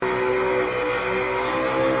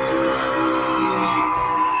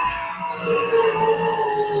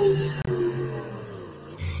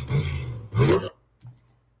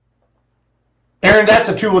Aaron, that's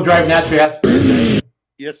a two-wheel drive natural gas.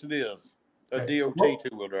 Yes, it is. A Okay. DOT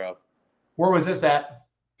two-wheel drive. Where was this at?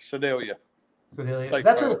 Sedalia. Sedalia.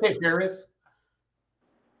 That's where the state fair is?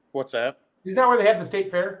 What's that? Isn't that where they have the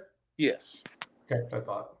state fair? Yes. Okay, I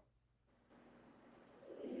thought.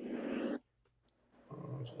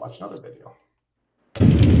 Let's watch another video.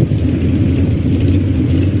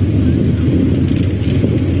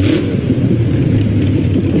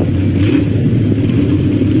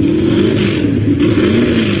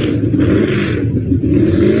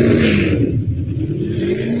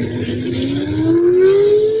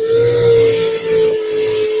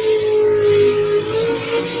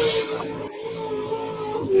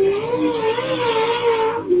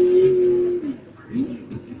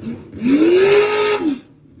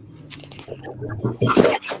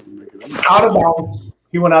 Out of bounds.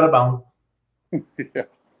 He went out of bounds. Yeah.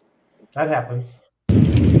 That happens.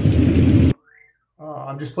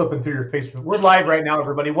 I'm just flipping through your Facebook. We're live right now,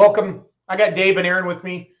 everybody. Welcome. I got Dave and Aaron with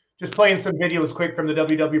me. Just playing some videos quick from the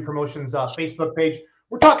WW Promotions Facebook page.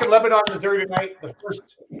 We're talking Lebanon, Missouri tonight, the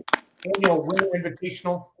first annual Winter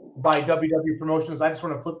Invitational by WW Promotions. I just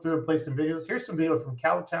want to flip through and play some videos. Here's some video from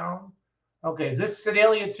Cowtown. Okay, is this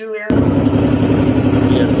Sedalia too, Aaron?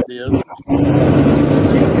 Yes, it is. Is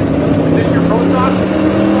this your pro stock?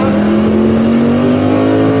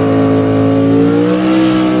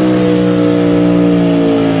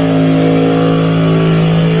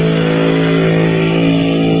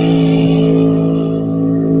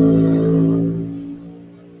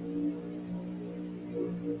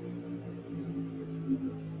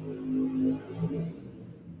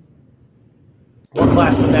 What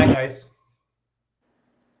class was that, guys?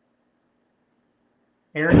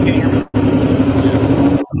 Aaron, can you hear me?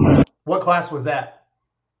 Yes. What class was that?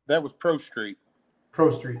 That was Pro Street.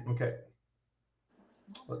 Pro Street, okay.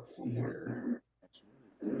 Let's see here.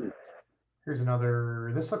 Here's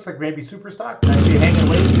another. This looks like maybe super stock. Can I see hanging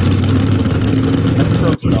weight? That's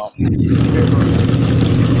Pro Stock.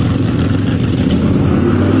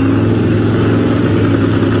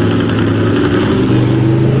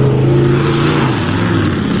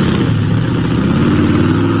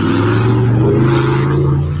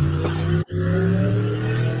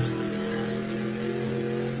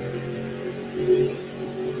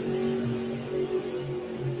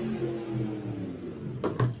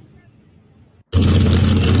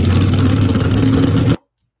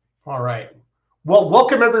 All right. Well,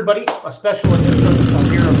 welcome everybody. A special edition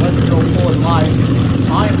here of Let's Go Full and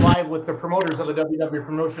Live. I am live with the promoters of the WW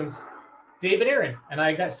Promotions, Dave and Aaron, and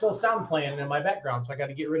I got still sound playing in my background, so I got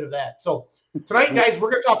to get rid of that. So tonight, guys,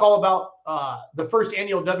 we're going to talk all about the first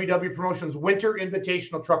annual WW Promotions Winter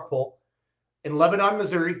Invitational Truck Pull in Lebanon,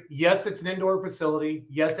 Missouri. Yes, it's an indoor facility.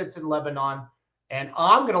 Yes, it's in Lebanon. And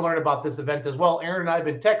I'm going to learn about this event as well. Aaron and I have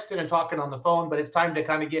been texting and talking on the phone, but it's time to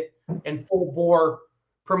kind of get in full bore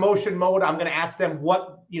promotion mode. I'm going to ask them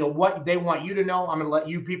what they want you to know. I'm going to let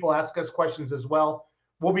you people ask us questions as well.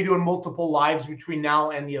 We'll be doing multiple lives between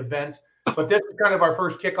now and the event, but this is kind of our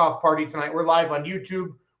first kickoff party tonight. We're live on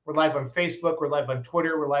YouTube. We're live on Facebook. We're live on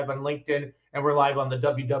Twitter. We're live on LinkedIn, and we're live on the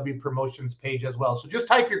WW Promotions page as well. So just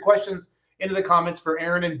type your questions into the comments for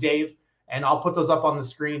Aaron and Dave, and I'll put those up on the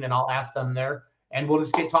screen and I'll ask them there, and we'll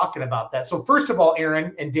just get talking about that. So first of all,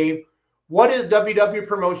 Aaron and Dave, what is WW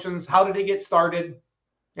Promotions? How did it get started?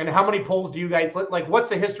 And how many polls do you guys like? What's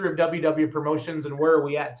the history of WW Promotions and where are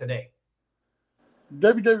we at today?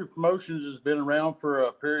 WW Promotions has been around for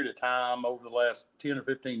a period of time over the last 10 or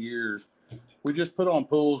 15 years. We just put on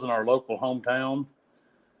pools in our local hometown.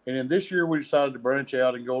 And then this year we decided to branch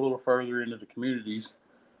out and go a little further into the communities.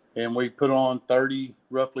 And we put on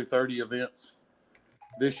roughly 30 events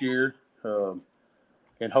this year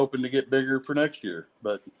and hoping to get bigger for next year.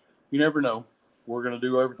 But you never know. We're going to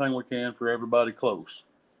do everything we can for everybody close.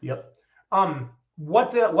 Yep.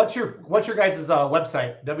 What's your guys'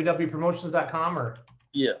 website? www.promotions.com or?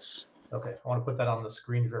 Yes. Okay. I want to put that on the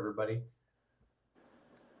screen for everybody.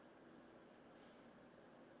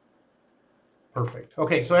 Perfect.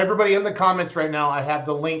 Okay. So everybody in the comments right now, I have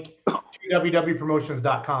the link to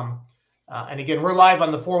www.promotions.com. And again, we're live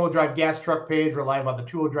on the 4-wheel drive gas truck page. We're live on the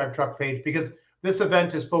 2-wheel drive truck page because this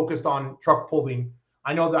event is focused on truck pulling.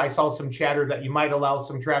 I know that I saw some chatter that you might allow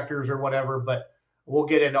some tractors or whatever, but we'll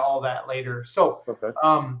get into all that later. So, okay.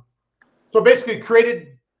 So basically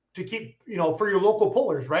created to keep, for your local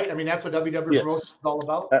pullers, right? I mean, that's what WW Promotions is all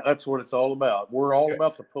about. That's what it's all about. We're all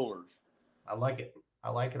about the pullers. I like it.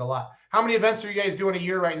 I like it a lot. How many events are you guys doing a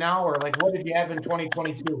year right now? Or like, what did you have in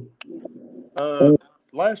 2022?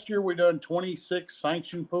 Last year we done 26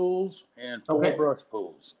 sanctioned pools and 4 brush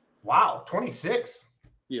pools. Wow. 26.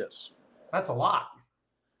 Yes. That's a lot.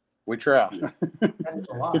 We try. That's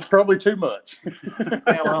a lot. It's probably too much.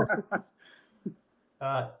 Yeah,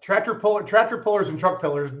 well, tractor pullers and truck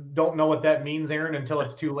pullers don't know what that means, Aaron, until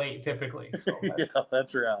it's too late, typically. So Yeah,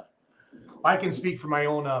 that's right. I can speak for my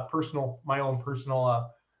own personal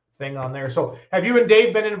thing on there. So, have you and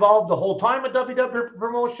Dave been involved the whole time with WW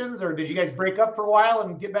Promotions, or did you guys break up for a while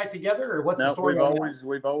and get back together, or what's the No, story?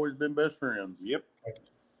 we've always been best friends. Yep.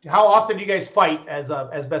 How often do you guys fight as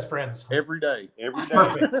best friends? Every day. Every day.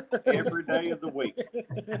 Perfect. Every day of the week.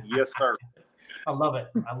 Yes, sir. I love it.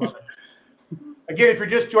 I love it. Again, if you're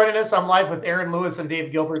just joining us, I'm live with Aaron Lewis and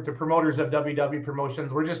Dave Gilbert, the promoters of WW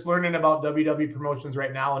Promotions. We're just learning about WW Promotions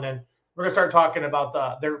right now, and then we're going to start talking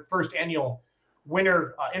about their first annual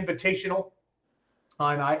winter invitational.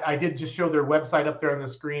 And I did just show their website up there on the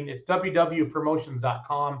screen. It's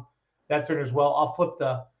www.promotions.com. That's there as well. I'll flip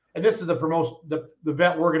and this is the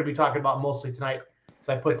event we're going to be talking about mostly tonight.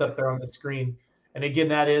 So I put that up there on the screen. And again,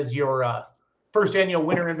 that is your first annual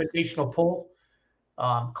winter invitational pull.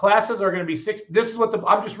 Classes are going to be this is what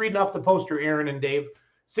I'm just reading off the poster, Aaron and Dave.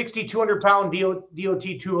 6,200 pound DOT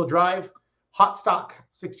two-wheel drive, hot stock,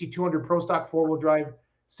 6,200 pro stock four-wheel drive,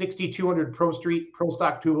 6,200 pro street, pro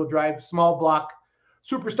stock two-wheel drive, small block,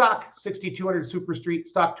 super stock, 6,200 super street,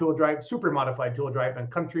 stock two-wheel drive, super modified two-wheel drive,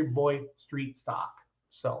 and country boy street stock.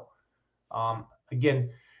 So, again,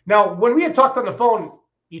 now when we had talked on the phone,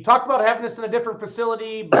 you talked about having this in a different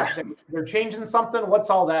facility, but they're changing something. What's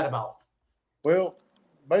all that about? Well,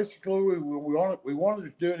 basically, we wanted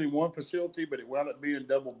to do it in one facility, but it wound up being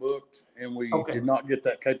double booked, and we did not get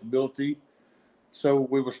that capability. So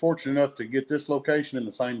we was fortunate enough to get this location in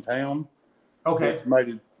the same town. Okay, it's made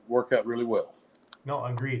it work out really well. No,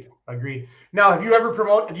 agreed. Now, have you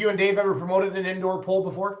and Dave ever promoted an indoor poll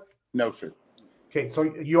before? No, sir. Okay, so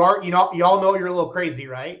you all know you're a little crazy,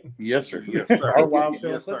 right? Yes, sir. Yes, sir. Our wives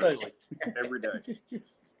Yes, say sir. daily. Every day.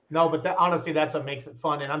 No, but honestly, that's what makes it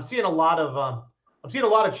fun. And I'm seeing a lot of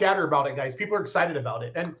chatter about it, guys. People are excited about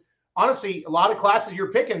it. And honestly, a lot of classes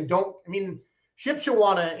you're picking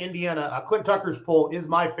Shipshewana, Indiana, Clint Tucker's poll is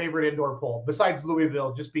my favorite indoor poll, besides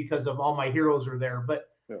Louisville, just because of all my heroes are there. But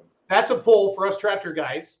that's a poll for us tractor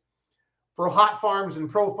guys. For hot farms and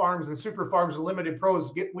pro farms and super farms and limited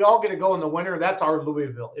pros, we all get to go in the winter. That's our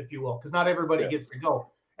Louisville, if you will, because not everybody gets to go.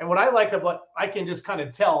 And what I like about, I can just kind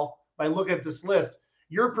of tell by looking at this list,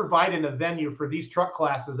 you're providing a venue for these truck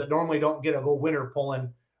classes that normally don't get a whole winter pulling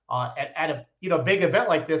at a big event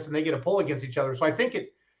like this, and they get a pull against each other. So I think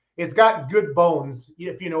it's got good bones,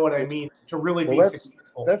 if you know what I mean, to really be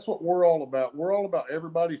successful. That's what we're all about. We're all about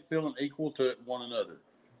everybody feeling equal to one another.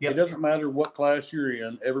 Yep. It doesn't matter what class you're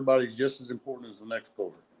in. Everybody's just as important as the next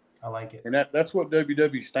puller. I like it. And that's what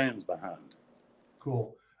WW stands behind.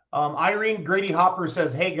 Cool. Irene Grady Hopper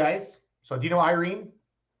says, hey, guys. So do you know Irene?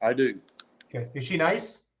 I do. Okay. Is she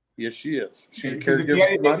nice? Yes, she is. She's a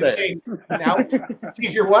caregiver for my dad.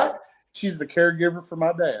 She's your what? She's the caregiver for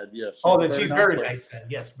my dad, yes. She's very nice then.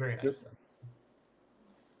 Yes, very nice. Yep.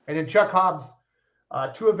 And then Chuck Hobbs.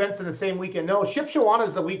 2 events in the same weekend. No, Shipshewana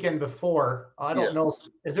is the weekend before. I don't know.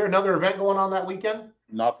 Is there another event going on that weekend?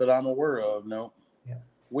 Not that I'm aware of, no. Yeah.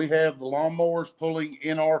 We have the lawnmowers pulling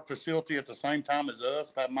in our facility at the same time as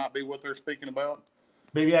us. That might be what they're speaking about.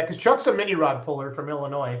 Maybe, because Chuck's a mini rod puller from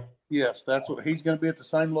Illinois. Yes, that's what he's going to be at the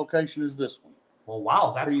same location as this one. Well,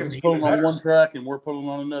 wow, that's going to be pulling on one track and we're pulling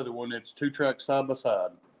on another one. It's 2 tracks side by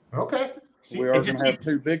side. Okay. We are going to have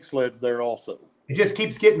 2 big sleds there also. It just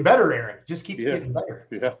keeps getting better, Aaron. Just keeps getting better.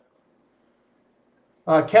 Yeah.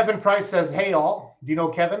 Kevin Price says, hey, all. Do you know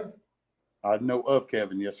Kevin? I know of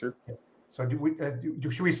Kevin, yes, sir. So should we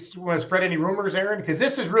want to spread any rumors, Aaron? Because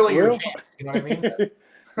this is really your chance. You know what I mean?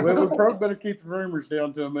 Well, we probably better keep the rumors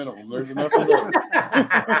down to a minimum. There's enough of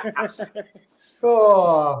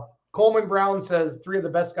those. Coleman Brown says 3 of the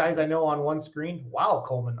best guys I know on one screen. Wow,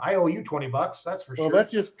 Coleman, I owe you $20. That's for sure. Well,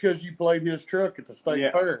 that's just because you played his truck at the state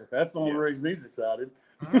fair. That's the only reason he's excited.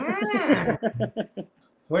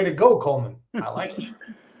 Way to go, Coleman. I like it.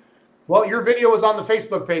 Well, your video was on the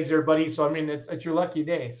Facebook page there, buddy. So, I mean, it's your lucky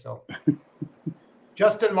day. So,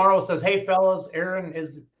 Justin Morrow says, hey, fellas, Aaron,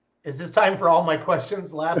 is this time for all my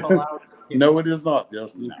questions? Laugh out loud. No, it is not,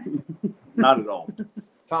 Justin. No, not at all.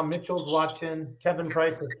 Tom Mitchell's watching. Kevin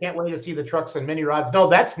Price says, can't wait to see the trucks and mini rods. No,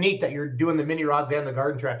 that's neat that you're doing the mini rods and the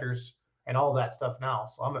garden tractors and all that stuff now.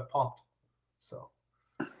 So I'm pumped. So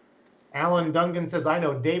Alan Dungan says, I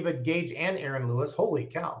know David Gage and Aaron Lewis. Holy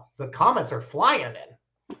cow. The comments are flying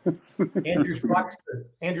in. Andrew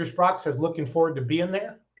Sprock says, looking forward to being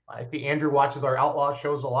there. I think Andrew watches our Outlaw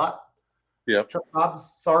shows a lot. Yeah. Chuck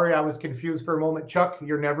Hobbs, sorry, I was confused for a moment. Chuck,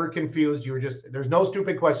 you're never confused. You were there's no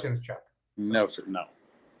stupid questions, Chuck. No, sir. No.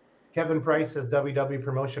 Kevin Price says WW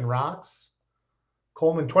promotion rocks.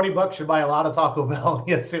 Coleman, $20 should buy a lot of Taco Bell.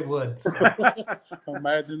 Yes, it would. So,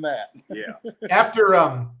 Imagine that. Yeah. after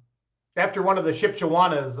one of the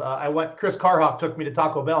Shipshewanas, I went. Chris Carhoff took me to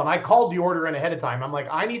Taco Bell, and I called the order in ahead of time. I'm like,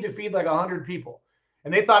 I need to feed like 100 people,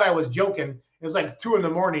 and they thought I was joking. It was like 2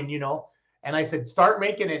 a.m, you know. And I said, start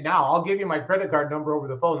making it now. I'll give you my credit card number over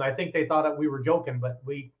the phone. And I think they thought that we were joking, but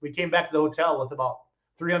we came back to the hotel with about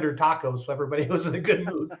 300 tacos, so everybody was in a good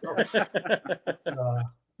mood. So,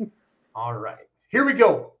 all right. Here we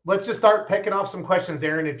go. Let's just start picking off some questions,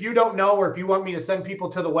 Aaron. If you don't know, or if you want me to send people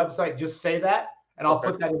to the website, just say that, and I'll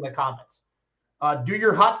put that in the comments. Do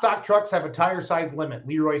your hot stock trucks have a tire size limit?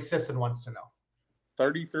 Leroy Sisson wants to know.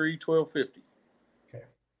 33 1250. Okay.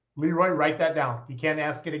 Leroy, write that down. You can't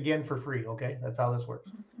ask it again for free, okay? That's how this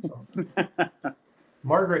works. So.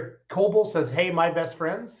 Margaret Coble says, hey, my best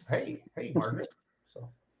friends. Hey, Margaret. So.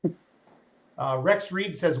 Rex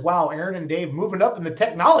Reed says, wow, Aaron and Dave moving up in the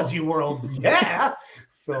technology world. Yeah.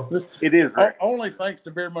 So It is. Right. Only thanks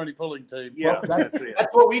to Beer Money Pulling Team. Yeah, well, that's it.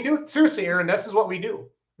 that's what we do. Seriously, Aaron, this is what we do.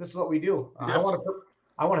 This is what we do. Yeah. I want to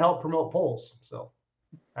help promote polls. So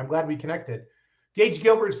I'm glad we connected. Gage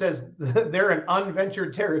Gilbert says they're in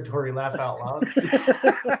unventured territory. Laugh out loud.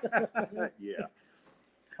 Yeah.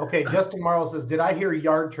 Okay, Justin Marlowe says, did I hear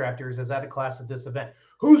yard tractors? Is that a class at this event?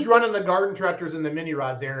 Who's running the garden tractors and the mini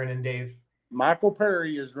rods, Aaron and Dave? Michael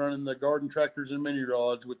Perry is running the garden tractors and mini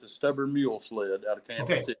rods with the Stubborn Mule sled out of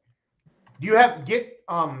Kansas City. Do you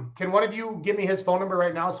can one of you give me his phone number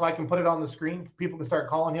right now so I can put it on the screen? People can start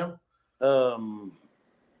calling him. Or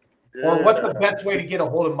what's the best way to get a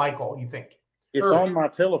hold of Michael, you think? It's on my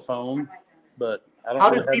telephone, but I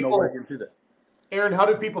don't really have no way to do that. Aaron, how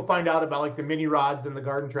do people find out about like the mini rods and the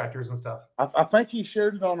garden tractors and stuff? I think he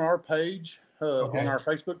shared it on our page, on our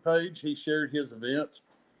Facebook page. He shared his event.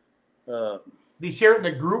 Did he share it in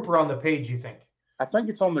the group or on the page, you think? I think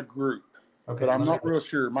it's on the group, okay, but I'm not real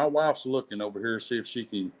sure. My wife's looking over here to see if she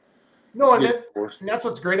can. No, and that's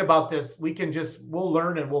what's great about this. We'll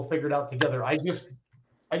learn and we'll figure it out together. I just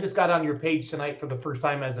got on your page tonight for the first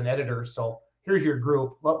time as an editor. So here's your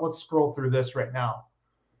group. Let's scroll through this right now.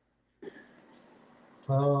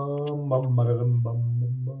 I'm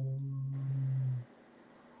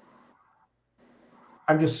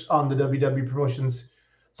just on the WW promotions.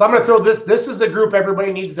 So I'm going to throw this. This is the group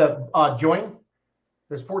everybody needs to join.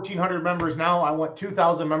 There's 1,400 members now. I want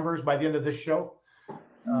 2,000 members by the end of this show.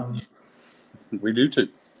 We do too.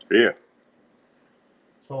 Yeah.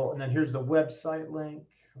 So, and then here's the website link.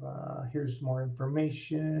 Here's more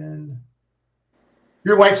information.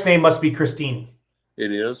 Your wife's name must be Christine.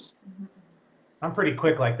 It is. I'm pretty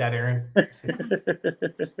quick like that, Aaron.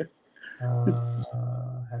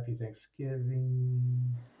 Happy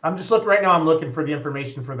Thanksgiving. I'm just looking right now. I'm looking for the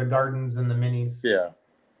information for the gardens and the minis. Yeah.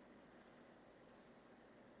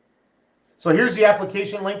 So here's the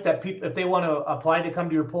application link that people, if they want to apply to come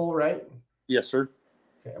to your pool, right? Yes, sir.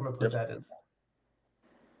 Okay, I'm going to put that in.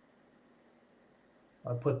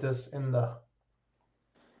 I'll put this in the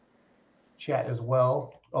chat as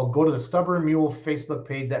well. Oh, go to the Stubborn Mule Facebook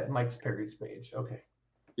page. That Mike's Perry's page. Okay.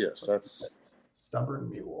 Yes, that's Stubborn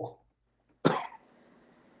Mule.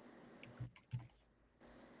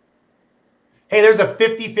 Hey, there's a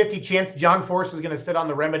 50-50 chance John Force is going to sit on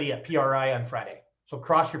the remedy at PRI on Friday. So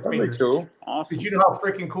cross your fingers. that'd be cool. Awesome. Did you know how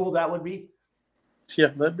freaking cool that would be? Yeah,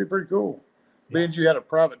 that'd be pretty cool. Yeah. Being you had a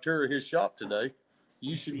private tour of his shop today,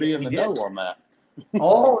 you should be in the know on that.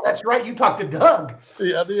 Oh, that's right. You talked to Doug.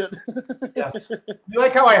 Yeah, I did. Yeah. You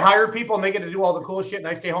like how I hire people and they get to do all the cool shit and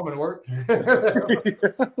I stay home and work?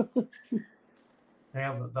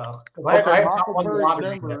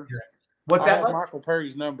 What's that? Michael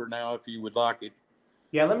Perry's number now, if you would like it.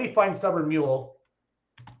 Yeah, let me find Stubborn Mule.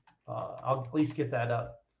 I'll at least get that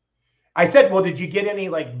up. I said, well, did you get any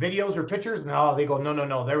like videos or pictures? No, they go,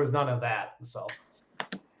 no, there was none of that. So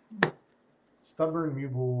Stubborn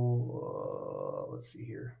Mule, let's see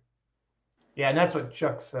here. Yeah, and that's what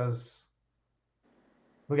Chuck says.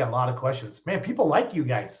 We got a lot of questions. Man, people like you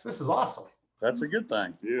guys. This is awesome. That's a good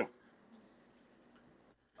thing. Yeah.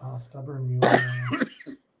 Stubborn Mule.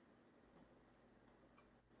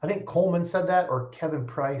 I think Coleman said that, or Kevin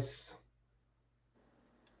Price.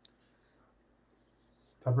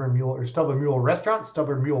 Stubborn Mule Restaurant,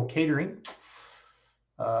 Stubborn Mule Catering.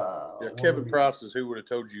 Kevin Price is who would have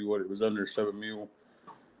told you what it was under Stubborn Mule.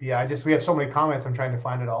 Yeah, we have so many comments. I'm trying to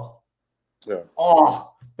find it all. Yeah.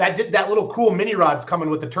 Oh, that little cool mini rod's coming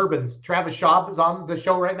with the turbines. Travis Schaub is on the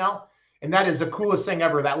show right now, and that is the coolest thing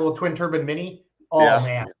ever. That little twin turbine mini. Oh yeah.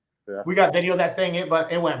 Man, yeah. We got video of that thing,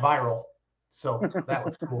 but it went viral. So that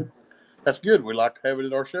was cool. That's good. We like to have it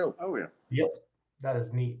at our show. Oh yeah. Yep, that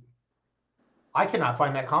is neat. I cannot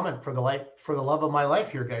find that comment for the love of my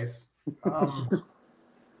life here, guys.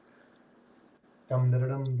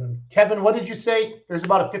 Kevin, what did you say? There's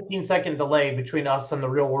about a 15-second delay between us and the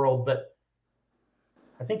real world, but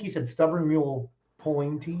I think you said Stubborn Mule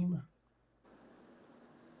pulling team.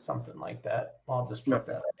 Something like that. I'll just put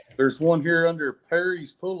that. There's one here under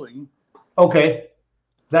Perry's Pulling. Okay.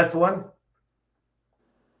 That's one.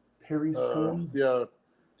 Perry's Pulling? Yeah.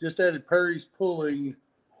 Just added Perry's Pulling,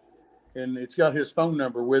 and it's got his phone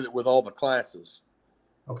number with it with all the classes.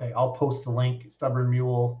 Okay. I'll post the link. Stubborn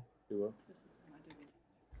Mule.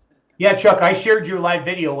 Yeah, Chuck, I shared your live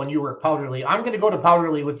video when you were at Powderly. I'm going to go to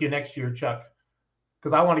Powderly with you next year, Chuck,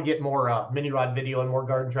 because I want to get more mini rod video and more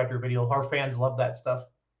garden tractor video. Our fans love that stuff.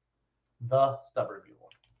 The Stubborn Mule.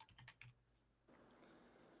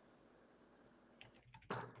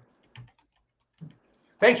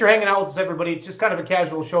 Thanks for hanging out with us, everybody. It's just kind of a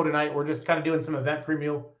casual show tonight. We're just kind of doing some event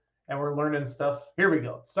preview, and we're learning stuff. Here we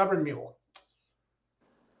go. Stubborn Mule.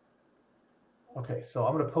 Okay, so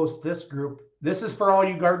I'm going to post this group. This is for all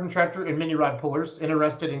you garden tractor and mini rod pullers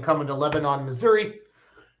interested in coming to Lebanon, Missouri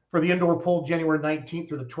for the indoor pull January 19th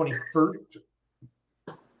through the 23rd.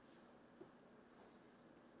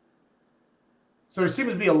 So there seems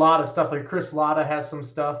to be a lot of stuff. Like Chris Latta has some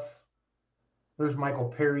stuff. There's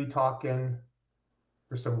Michael Perry talking.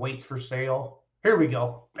 There's some weights for sale. Here we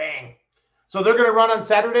go. Bang. So they're going to run on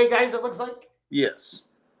Saturday, guys, it looks like? Yes.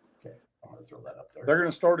 Okay, I'm going to throw that up there. They're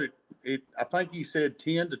going to start I think he said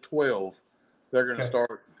 10 to 12. They're going to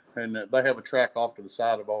start, and they have a track off to the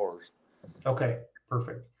side of ours. Okay,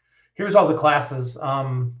 perfect. Here's all the classes. So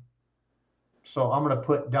I'm going to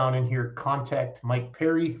put down in here, contact Mike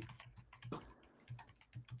Perry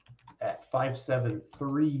at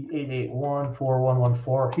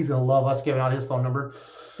 573-881-4114. He's going to love us giving out his phone number.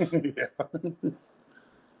 Yeah.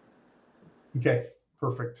 Okay,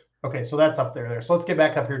 perfect. Okay, so that's up there. So let's get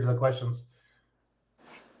back up here to the questions.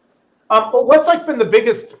 What's been the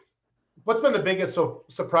biggest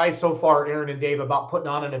surprise so far, Aaron and Dave, about putting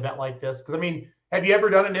on an event like this? Because, I mean, have you ever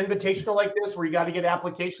done an invitational like this where you got to get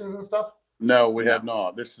applications and stuff? No, we have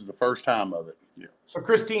not. This is the first time of it. Yeah. So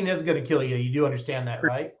Christine is going to kill you. You do understand that,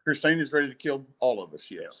 right? Christine is ready to kill all of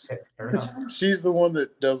us, yes. Okay, fair enough. She's the one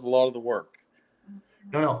that does a lot of the work.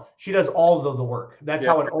 No. She does all of the work. That's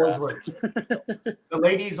how it always works. The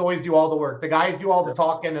ladies always do all the work. The guys do all the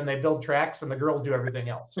talking and they build tracks, and the girls do everything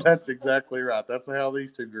else. That's exactly right. That's how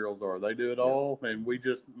these two girls are. They do it all, and we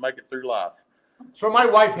just make it through life. So my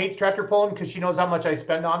wife hates tractor pulling because she knows how much I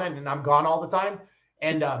spend on it, and I'm gone all the time.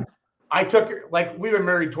 And I took her, we've been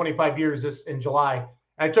married 25 years in July.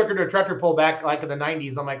 And I took her to a tractor pull back in the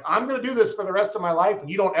 90s. I'm like, I'm going to do this for the rest of my life, and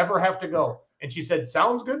you don't ever have to go. And she said,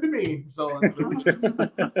 sounds good to me. So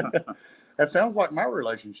that sounds like my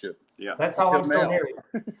relationship. Yeah. That's how I'm still married.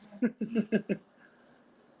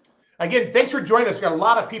 Again, thanks for joining us. We've got a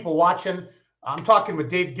lot of people watching. I'm talking with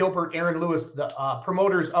Dave Gilbert, Aaron Lewis, the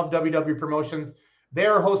promoters of WW Promotions.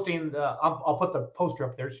 They're hosting I'll put the poster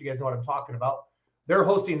up there so you guys know what I'm talking about. They're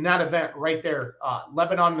hosting that event right there,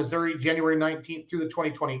 Lebanon, Missouri, January 19th through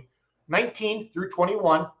the 19 through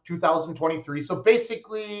 21, 2023. So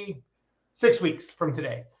basically 6 weeks from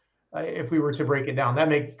today, if we were to break it down.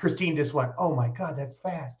 Christine just went, oh my God, that's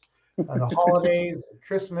fast. The holidays,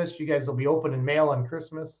 Christmas, you guys will be opening mail on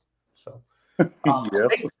Christmas. So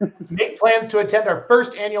yes. Make plans to attend our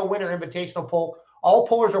first annual Winter Invitational Pull. All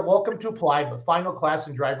pullers are welcome to apply, but final class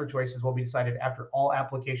and driver choices will be decided after all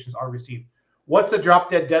applications are received. What's the drop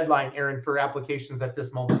dead deadline, Aaron, for applications at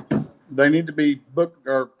this moment? They need to be booked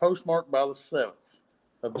or postmarked by the 7th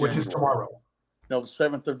of January. Which is tomorrow. No, the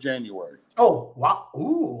 7th of January. Oh, wow.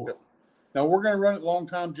 Ooh. Yep. Now, we're going to run it a long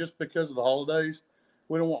time just because of the holidays.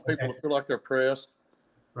 We don't want people to feel like they're pressed.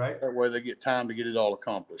 Right. That way they get time to get it all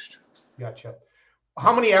accomplished. Gotcha.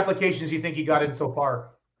 How many applications do you think you got in so far?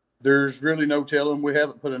 There's really no telling. We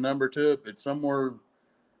haven't put a number to it. It's somewhere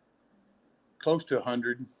close to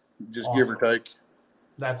 100, just Awesome. give or take.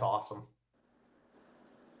 That's awesome.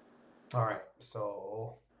 All right.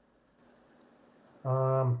 So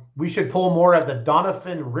we should pull more at the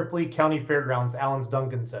Doniphan Ripley County Fairgrounds, Alan's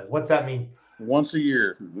Duncan says. What's that mean? Once a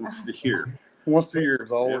year. Here. Once a year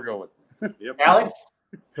is all we're going. Yep. Alex,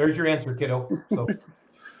 there's your answer, kiddo. So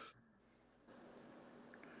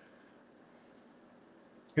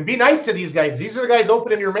and be nice to these guys. These are the guys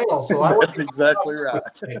opening your mail. So That's exactly right.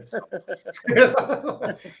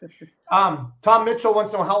 Tom Mitchell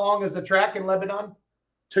wants to know, how long is the track in Lebanon?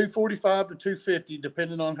 245 to 250,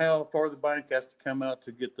 depending on how far the bank has to come out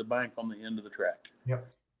to get the bank on the end of the track. Yep.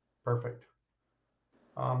 Perfect.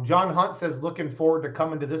 John Hunt says, looking forward to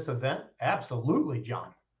coming to this event. Absolutely,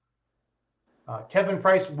 John. Kevin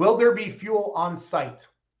Price, will there be fuel on site?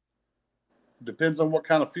 Depends on what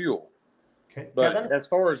kind of fuel. Okay, But Kevin? as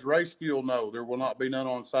far as race fuel, no, there will not be none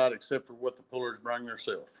on site except for what the pullers bring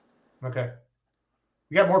themselves. Okay.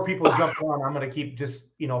 We got more people jumping on. I'm going to keep just,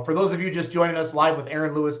 for those of you just joining us live with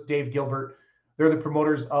Aaron Lewis, Dave Gilbert, they're the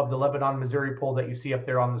promoters of the Lebanon, Missouri poll that you see up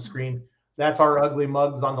there on the screen. That's our ugly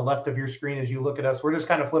mugs on the left of your screen as you look at us. We're just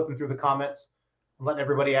kind of flipping through the comments and letting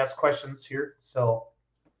everybody ask questions here. So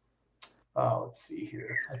let's see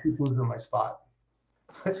here. I keep losing my spot.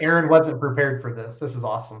 Aaron wasn't prepared for this. This is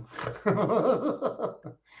awesome.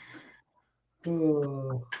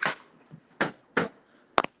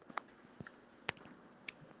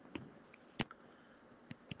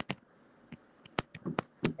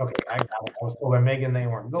 Okay, I got it. I was told by Megan they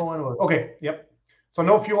weren't going. Okay, yep. So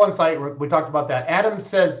no fuel on site. We talked about that. Adam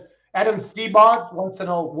Seabod wants to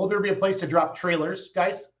know, will there be a place to drop trailers,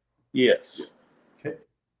 guys? Yes. Okay.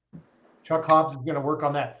 Chuck Hobbs is going to work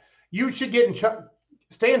on that. You should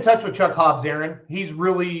stay in touch with Chuck Hobbs, Aaron. He's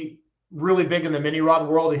really, really big in the mini rod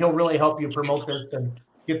world, and he'll really help you promote this and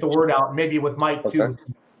get the word out. Maybe with Mike too. Okay.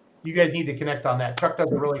 You guys need to connect on that. Chuck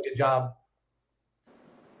does a really good job.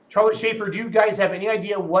 Charlie Schaefer, do you guys have any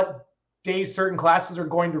idea what days certain classes are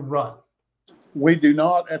going to run? We do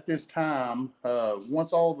not at this time.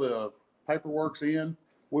 Once all the paperwork's in,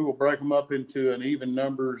 we will break them up into an even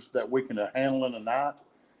numbers that we can handle in a night.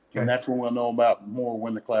 Okay. And that's when we'll know about more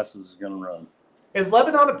when the classes is going to run. Is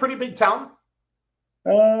Lebanon a pretty big town?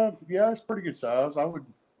 Yeah, it's pretty good size. I'd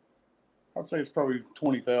say it's probably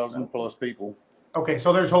 20,000 plus people. Okay,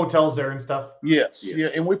 so there's hotels there and stuff. Yes. Yeah.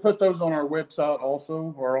 And we put those on our website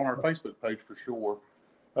also, or on our Facebook page for sure.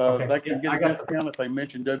 Okay. They can Yeah, get a discount if they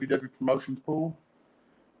mention WW Promotions Pool,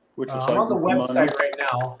 which will save I'm on the them some money. website right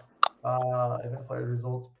now. Event player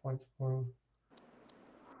results, points.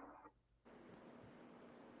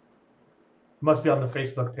 Must be on the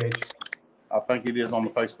Facebook page. I think it is on the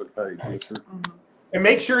Facebook page. Yes, sir. And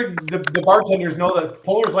make sure the bartenders know that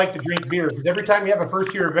pullers like to drink beer, because every time we have a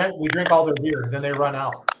first-year event, we drink all their beer, then they run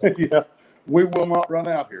out. Yeah, we will not run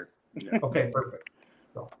out here. Okay, perfect.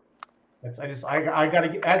 So I got to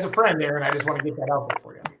get, as a friend there, and I just want to get that out there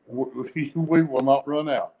for you. We will not run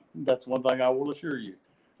out. That's one thing I will assure you.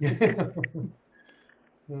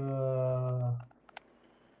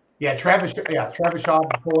 Travis Shaw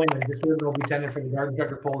pulling and distributor will be tending for the garden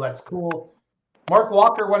tractor pull. That's cool. Mark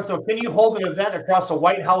Walker wants to know, can you hold an event across a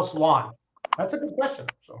White House lawn? That's a good question.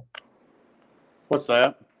 So, what's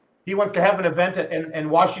that? He wants to have an event in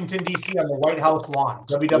Washington, D.C. on the White House lawn.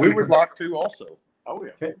 We would like to also. Oh,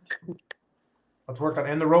 yeah. Okay. Let's work on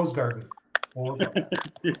it. And the Rose Garden. We'll work on that.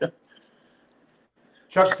 Yeah.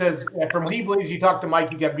 Chuck says, from what he believes, you talk to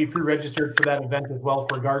Mike, you got to be pre-registered for that event as well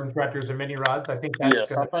for garden tractors and mini rods. I think that's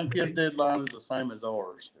yes, I think his deadline is the same as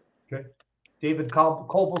ours. Okay. David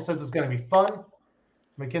Colville says it's going to be fun.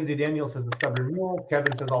 Mackenzie Daniel says the stubborn mule.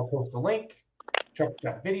 Kevin says I'll post a link. Chuck's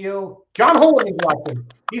got video. John Holden is watching.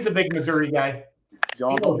 He's a big Missouri guy.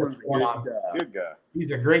 John Holden's a good guy. Good guy.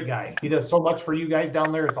 He's a great guy. He does so much for you guys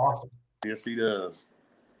down there. It's awesome. Yes, he does.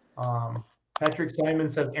 Patrick Simon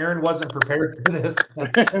says Aaron wasn't prepared for this.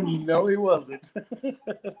 No, he wasn't.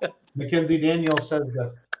 Mackenzie Daniel says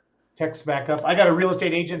the text back up. I got a real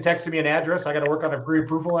estate agent texting me an address. I got to work on a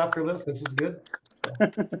pre-approval after this. This is good.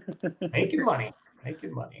 So, making money.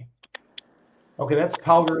 Okay, that's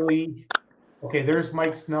Powderly. Okay, there's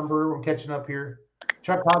Mike's number. We're catching up here.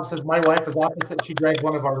 Chuck Hobbs says my wife is opposite. She drags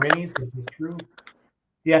one of our minis. This is true.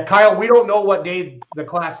 Yeah, Kyle, we don't know what day the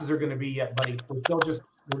classes are going to be yet, buddy.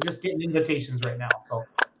 We're just getting invitations right now. So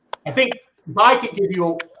I think if I could give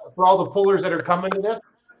you, for all the pullers that are coming to this,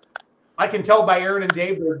 I can tell by Aaron and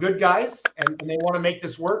Dave, they're good guys and they want to make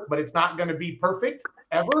this work, but it's not going to be perfect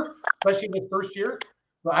ever, especially this first year.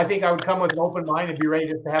 But I think I would come with an open mind and be ready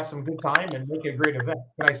to have some good time and make a great event.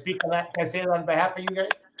 Can I speak on that? Can I say that on behalf of you guys?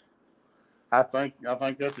 I think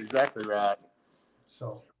that's exactly right.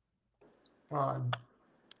 So,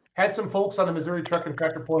 had some folks on the Missouri Truck and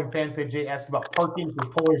Tractor Pulling fan page asked about parking for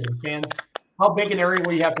pullers and fans. How big an area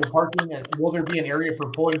will you have for parking, and will there be an area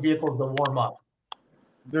for pulling vehicles to warm up?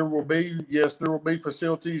 There will be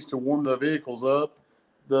facilities to warm the vehicles up.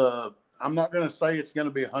 I'm not going to say it's going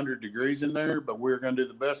to be 100 degrees in there, but we're going to do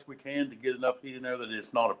the best we can to get enough heat in there that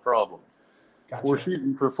it's not a problem. Gotcha. We're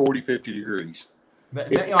shooting for 40, 50 degrees.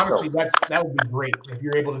 Honestly, that would be great if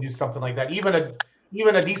you're able to do something like that.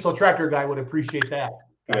 Even a diesel tractor guy would appreciate that.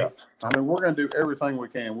 Yeah. I mean, we're going to do everything we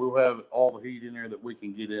can. We'll have all the heat in there that we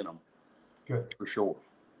can get in them. Good. For sure.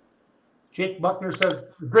 Jake Buckner says,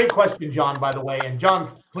 great question, John, by the way. And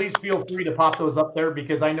John, please feel free to pop those up there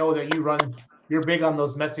because I know that you're big on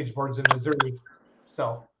those message boards in Missouri.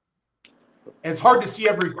 So And it's hard to see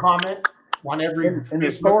every comment on every. And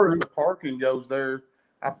as far as the parking goes there,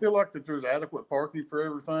 I feel like that there's adequate parking for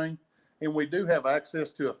everything. And we do have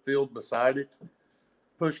access to a field beside it.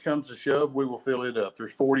 Push comes to shove, we will fill it up.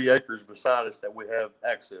 There's 40 acres beside us that we have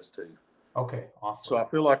access to. Okay, awesome. So I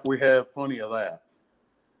feel like we have plenty of that.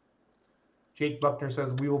 Jake Buckner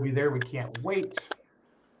says, we will be there. We can't wait.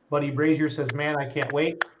 Buddy Brazier says, man, I can't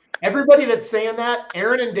wait. Everybody that's saying that,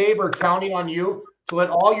 Aaron and Dave are counting on you to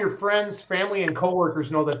let all your friends, family, and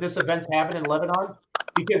coworkers know that this event's happening in Lebanon,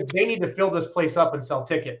 because they need to fill this place up and sell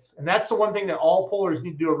tickets. And that's the one thing that all pullers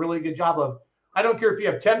need to do a really good job of. I don't care if you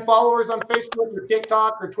have 10 followers on Facebook or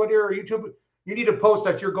TikTok or Twitter or YouTube, you need to post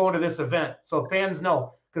that you're going to this event so fans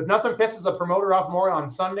know. Because nothing pisses a promoter off more on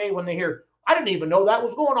Sunday when they hear, I didn't even know that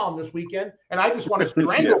was going on this weekend. And I just want to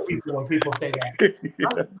strangle people when people say that.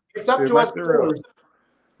 Yeah. It's up to us pullers.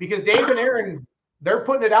 Because Dave and Aaron, they're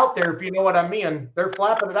putting it out there, if you know what I mean. They're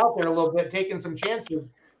flapping it out there a little bit, taking some chances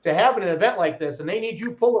to have an event like this. And they need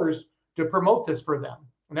you pullers to promote this for them.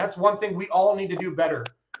 And that's one thing we all need to do better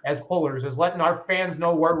as pullers, is letting our fans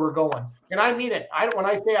know where we're going. And I mean it. When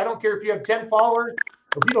I say I don't care if you have 10 followers,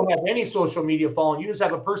 if you don't have any social media following, you just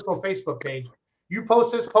have a personal Facebook page. You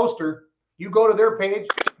post this poster, you go to their page,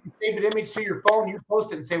 you save an image to your phone, you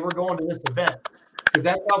post it and say, we're going to this event. Because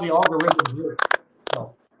that's how the algorithms work.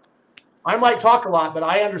 So I might talk a lot, but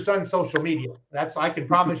I understand social media. I can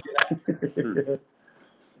promise you that.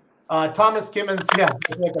 Thomas Kimmons, yeah,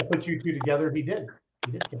 I think I put you two together. He did.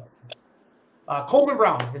 Coleman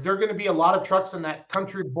Brown, is there going to be a lot of trucks in that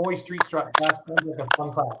Country Boy Street Stock class? Sounds like a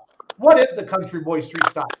fun class. What is the Country Boy Street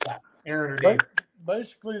Stock class, Aaron or Dave?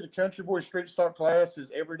 Basically, the Country Boy Street Stock class is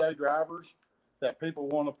everyday drivers that people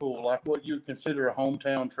want to pull, like what you would consider a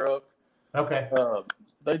hometown truck. Okay.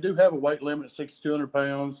 They do have a weight limit of 6,200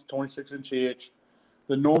 pounds, 26-inch hitch,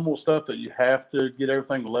 the normal stuff that you have to get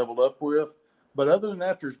everything leveled up with. But other than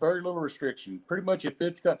that, there's very little restriction. Pretty much if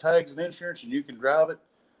it's got tags and insurance and you can drive it,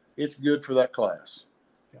 it's good for that class.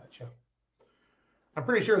 Gotcha. I'm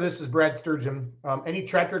pretty sure this is Brad Sturgeon. Any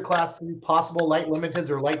tractor class, possible light limiteds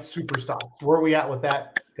or light super stocks? Where are we at with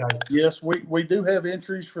that, guys? Yes, we do have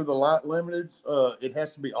entries for the light limiteds. It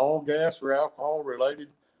has to be all gas or alcohol related.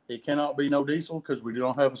 It cannot be no diesel because we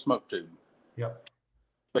don't have a smoke tube. Yep.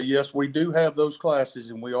 But yes, we do have those classes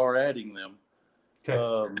and we are adding them.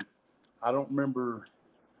 Okay. I don't remember.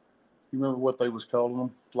 You remember what they was calling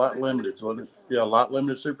them? Light limiteds, wasn't it? Yeah, light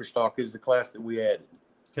limited super stock is the class that we added.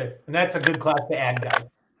 Okay. And that's a good class to add, guys.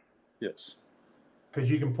 Yes. Because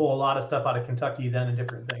you can pull a lot of stuff out of Kentucky then and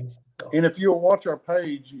different things. So. And if you'll watch our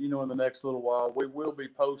page, in the next little while, we will be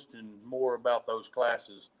posting more about those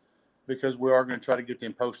classes because we are going to try to get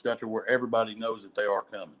them posted out there where everybody knows that they are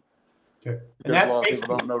coming. Okay. Because a lot of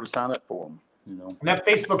people don't know to sign up for them, And that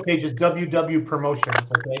Facebook page is WW Promotions,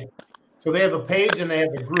 okay? So they have a page and they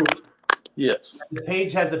have a group. Yes. The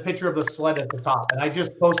page has a picture of the sled at the top, and I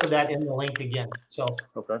just posted that in the link again. So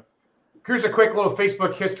okay. Here's a quick little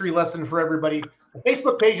Facebook history lesson for everybody. The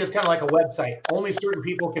Facebook page is kind of like a website. Only certain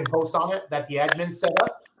people can post on it that the admin set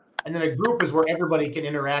up, and then a group is where everybody can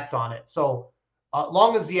interact on it. So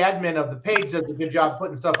long as the admin of the page does a good job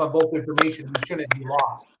putting stuff on both information, we shouldn't be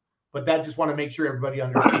lost. But that just want to make sure everybody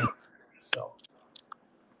understands. So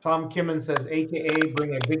Tom Kimmen says, AKA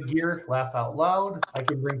bring a big gear, laugh out loud. I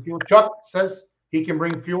can bring fuel. Chuck says he can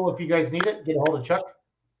bring fuel if you guys need it. Get a hold of Chuck.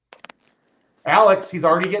 Alex, he's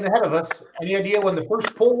already getting ahead of us. Any idea when the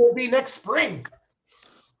first pull will be next spring?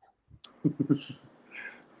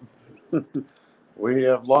 We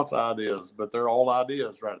have lots of ideas, but they're all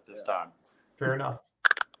ideas right at this time. Fair enough.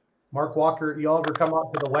 Mark Walker, y'all ever come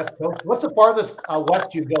out to the West Coast? What's the farthest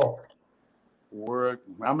west you go?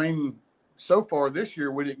 So far this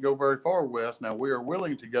year, we didn't go very far west. Now, we are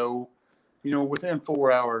willing to go, within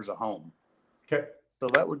 4 hours of home. Okay. So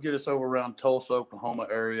that would get us over around Tulsa, Oklahoma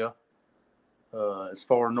area. As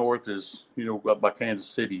far north as, up by Kansas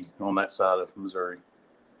City on that side of Missouri.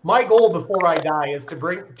 My goal before I die is to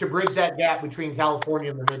bridge that gap between California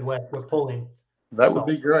and the Midwest with pulling. That would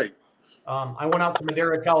be great. I went out to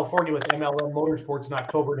Madera, California with MLM Motorsports in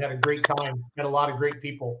October and had a great time. Met a lot of great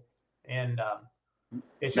people. And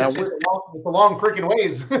it's just it's a long freaking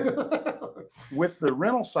ways. With the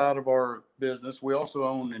rental side of our business, we also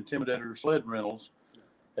own Intimidator Sled Rentals,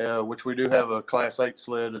 which we do have a Class 8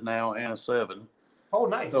 sled now and a 7. Oh,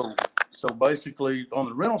 nice. So basically, on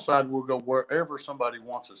the rental side, we'll go wherever somebody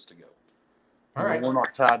wants us to go. All right. We're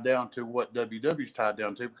not tied down to what WW's tied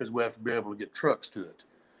down to because we have to be able to get trucks to it.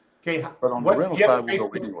 Okay. But on the rental side, we'll go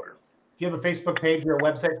anywhere. Do you have a Facebook page or a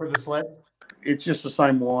website for the sled? It's just the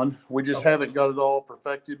same one. We just haven't got it all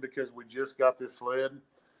perfected because we just got this sled,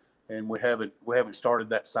 and we haven't started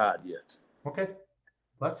that side yet. Okay,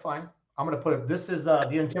 that's fine. I'm gonna put it. This is the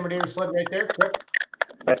Intimidator sled right there. Correct?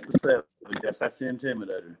 That's the 7. Yes, that's the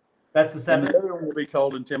Intimidator. That's the And 7. the other one will be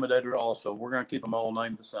called Intimidator also. We're going to keep them all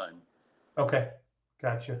named the same. Okay,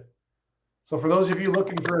 gotcha. So for those of you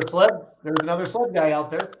looking for a sled, there's another sled guy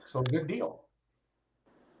out there. So good deal.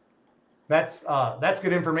 That's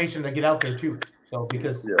good information to get out there too. So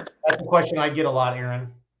because that's a question I get a lot, Aaron.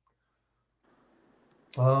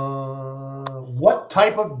 What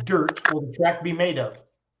type of dirt will the track be made of?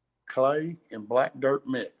 Clay and black dirt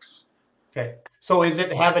mix. Okay. So is it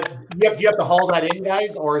you have to haul that in,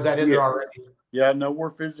 guys, or is that in there already? Yeah, no, we're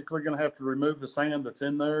physically going to have to remove the sand that's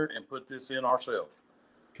in there and put this in ourselves.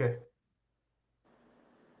 Okay.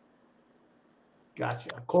 Gotcha.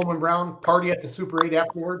 Coleman Brown, party at the Super 8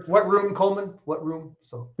 afterwards. What room, Coleman? What room?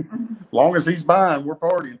 So long as he's buying, we're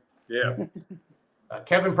partying. Yeah.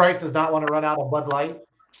 Kevin Price does not want to run out of Bud Light.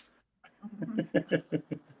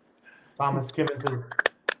 Thomas Kimmons says,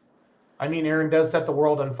 I mean, Aaron does set the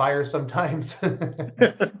world on fire sometimes.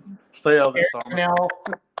 Stay out of this, Thomas. Now,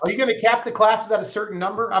 are you going to cap the classes at a certain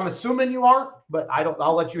number? I'm assuming you are, but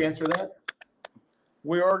I'll let you answer that.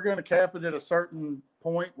 We are going to cap it at a certain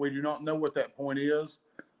point. We do not know what that point is.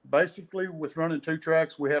 Basically, with running 2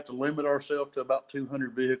 tracks, we have to limit ourselves to about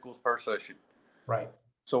 200 vehicles per session. Right.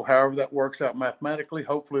 So however that works out mathematically,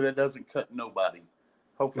 hopefully that doesn't cut nobody.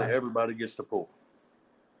 Hopefully everybody gets to pull.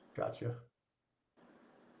 Gotcha.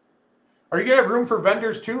 Are you going to have room for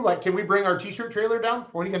vendors too? Like, can we bring our t-shirt trailer down?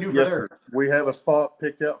 What are you going to do for there? Sir. We have a spot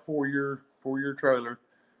picked out for your trailer.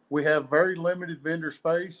 We have very limited vendor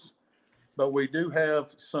space, but we do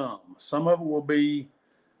have some. Some of it will be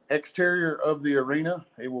exterior of the arena.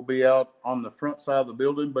 It will be out on the front side of the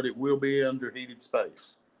building, but it will be under heated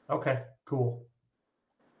space. Okay, cool.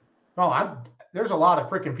 No, there's a lot of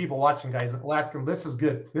freaking people watching, guys. Alaska, this is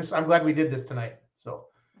good. I'm glad we did this tonight. So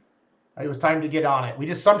it was time to get on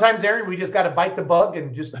it. Sometimes, Aaron, we just got to bite the bug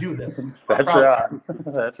and just do this. That's right.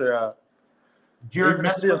 That's right. Jared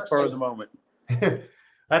Messler for the moment.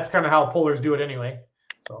 That's kind of how pullers do it anyway.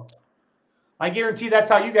 So I guarantee that's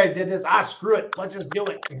how you guys did this. Screw it. Let's just do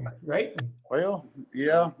it. Right? Well,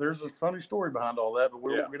 yeah, there's a funny story behind all that, but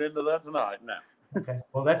we won't get into that tonight. No. Okay.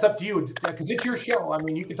 Well, that's up to you because it's your show. I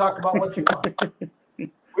mean, you can talk about what you want.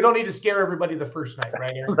 We don't need to scare everybody the first night,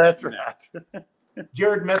 right, Aaron? That's right.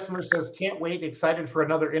 Jared Messmer says, can't wait. Excited for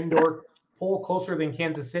another indoor poll closer than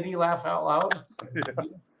Kansas City. Laugh out loud. Yeah.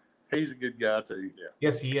 He's a good guy, too. Yeah.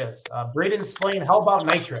 Yes, he is. Braden Splain, how about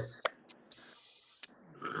nitrous?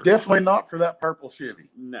 Definitely not for that purple Chevy.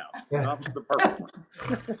 No, not for the purple one.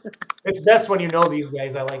 It's best when you know these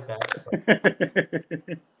guys. I like that.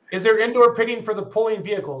 So. Is there indoor pitting for the pulling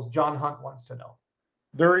vehicles? John Hunt wants to know.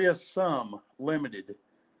 There is some limited.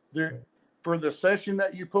 For the session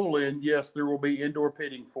that you pull in, yes, there will be indoor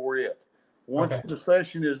pitting for it. Once the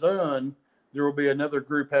session is done, there will be another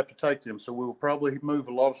group have to take them. So we will probably move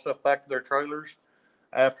a lot of stuff back to their trailers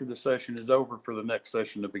after the session is over for the next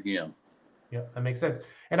session to begin. Yeah, that makes sense.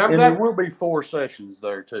 And there will be 4 sessions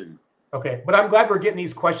there too. Okay, but I'm glad we're getting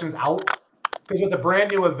these questions out because with a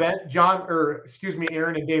brand new event,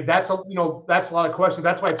 Aaron and Dave, that's a lot of questions.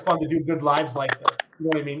 That's why it's fun to do good lives like this. You know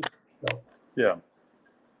what I mean? So. Yeah.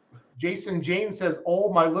 Jason Jane says,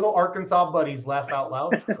 "Oh, my little Arkansas buddies," laugh out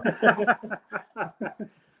loud.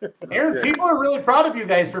 Aaron, people are really proud of you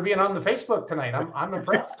guys for being on the Facebook tonight. I'm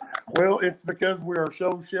impressed. Well, it's because we are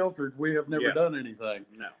so sheltered. We have never done anything.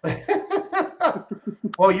 No.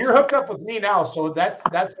 Well, you're hooked up with me now, so that's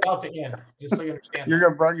about to end. Just so you understand. You're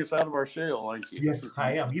going to bring us out of our shell, ain't you? Yes,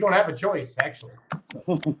 I am. You don't have a choice, actually.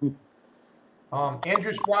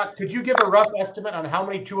 Andrew Sprott, could you give a rough estimate on how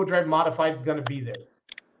many two-wheel drive modified is going to be there?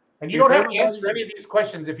 And you don't have to answer any of these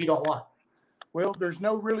questions if you don't want. Well, there's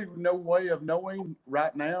no way of knowing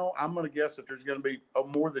right now. I'm going to guess that there's going to be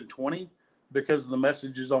more than 20 because of the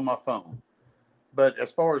messages on my phone. But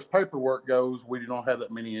as far as paperwork goes, we do not have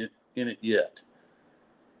that many in it yet.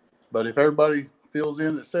 But if everybody fills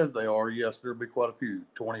in that says they are, yes, there'll be quite a few,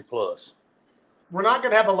 20 plus. We're not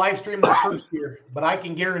going to have a live stream the first year, but I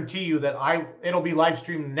can guarantee you that it'll be live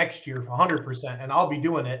streamed next year 100%, and I'll be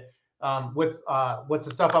doing it with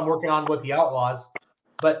the stuff I'm working on with the Outlaws.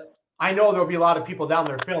 But I know there'll be a lot of people down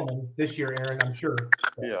there filming this year, Aaron, I'm sure.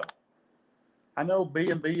 Yeah. I know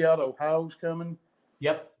B&B out of Ohio's coming.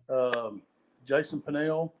 Yep. Jason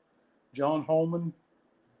Pinnell, John Holman,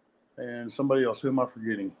 and somebody else. Who am I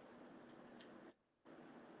forgetting?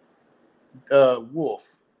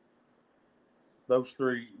 Wolf. Those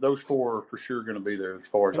 4 are for sure going to be there as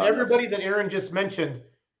far as I know. Everybody that Aaron just mentioned,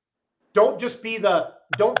 don't say,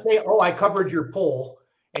 "Oh, I covered your poll,"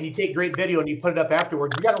 and you take great video and you put it up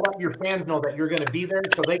afterwards, you got to let your fans know that you're going to be there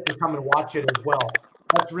so they can come and watch it as well.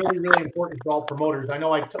 That's really, really important for all promoters. I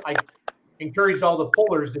know I encourage all the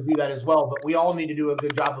pullers to do that as well, but we all need to do a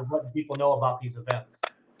good job of letting people know about these events.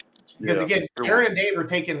 Because again, Aaron and Dave are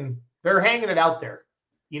they're hanging it out there.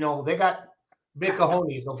 You know, they got big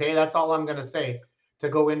cojones, okay? That's all I'm going to say, to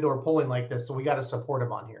go indoor pulling like this. So we got to support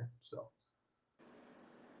them on here. So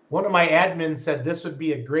one of my admins said this would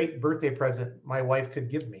be a great birthday present my wife could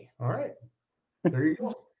give me. All right. There you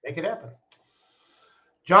go. Make it happen.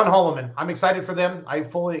 John Holloman, I'm excited for them. I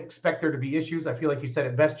fully expect there to be issues. I feel like you said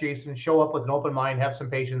it best, Jason. Show up with an open mind, have some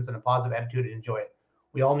patience and a positive attitude, and enjoy it.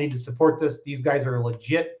 We all need to support this. These guys are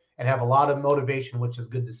legit and have a lot of motivation, which is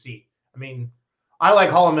good to see. I mean, I like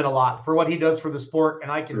Holloman a lot for what he does for the sport,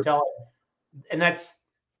 and I can tell. And that's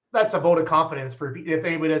a vote of confidence for if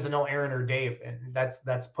anybody doesn't know Aaron or Dave, and that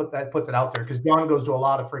puts it out there, because John goes to a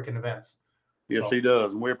lot of freaking events. Yes, he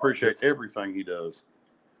does, and we appreciate everything he does.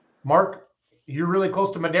 Mark, you're really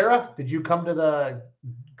close to Madeira. Did you come to the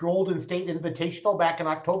Golden State Invitational back in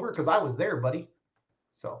October? Because I was there, buddy.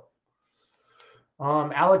 So,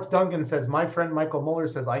 Alex Duncan says, my friend Michael Muller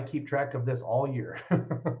says, I keep track of this all year.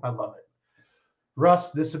 I love it.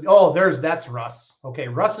 Russ, that's Russ. Okay,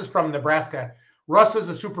 Russ is from Nebraska. Russ is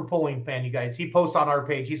a super pulling fan, you guys. He posts on our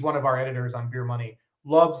page. He's one of our editors on Beer Money.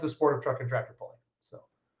 Loves the sport of truck and tractor pulling. So,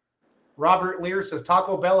 Robert Lear says,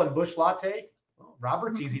 Taco Bell and Busch Latte.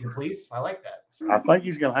 Robert's easy to please. I like that. I think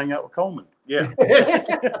he's going to hang out with Coleman. Yeah.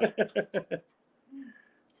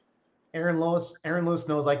 Aaron Lewis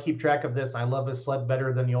knows I keep track of this. I love his sled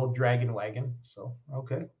better than the old dragon wagon. So,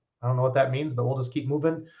 okay. I don't know what that means, but we'll just keep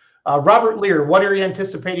moving. Robert Lear, what are you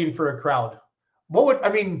anticipating for a crowd? What would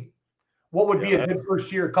be a good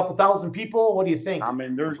first year? A couple thousand people? What do you think? I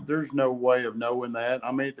mean, there's no way of knowing that.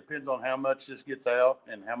 I mean, it depends on how much this gets out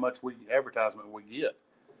and how much advertisement we get.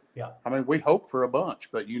 Yeah. I mean, we hope for a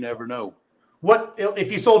bunch, but you never know. What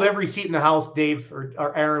if you sold every seat in the house, Dave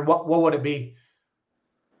or Aaron? What would it be?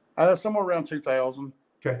 Somewhere around 2,000.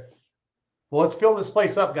 Okay. Well, let's fill this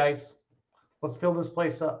place up, guys. Let's fill this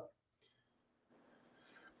place up.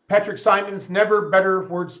 Patrick Simons, never better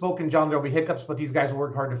words spoken, John. There'll be hiccups, but these guys will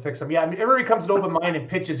work hard to fix them. Yeah, I mean, everybody comes to open mind and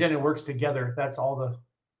pitches in and works together. That's all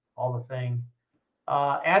the thing.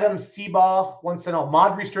 Adam Seabaugh wants to know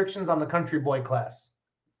mod restrictions on the Country Boy class.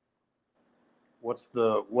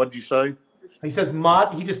 What'd you say? He says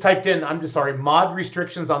mod. He just typed in, mod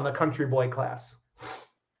restrictions on the Country Boy class.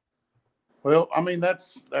 Well, I mean,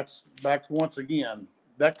 that's back once again.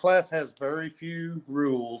 That class has very few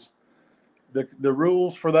rules. The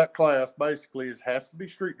rules for that class basically has to be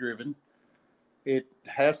street driven. It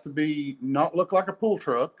has to be not look like a pull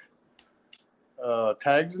truck.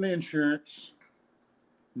 Tags and insurance.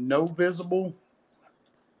 No visible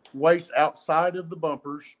weights outside of the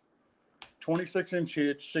bumpers. 26-inch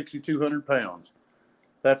hitch, 6,200 pounds.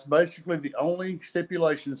 That's basically the only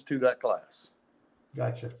stipulations to that class.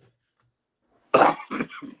 Gotcha.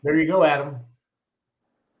 There you go, Adam.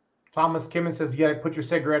 Thomas Kimmon says, you got to put your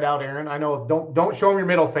cigarette out, Aaron. I know. Don't show him your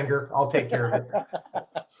middle finger. I'll take care of it.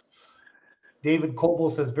 David Coble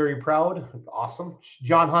says, very proud. Awesome.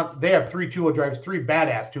 John Hunt, they have 3 two-wheel drives, 3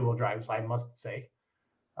 badass two-wheel drives, I must say.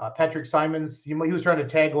 Patrick Simons, he was trying to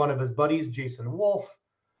tag one of his buddies, Jason Wolf.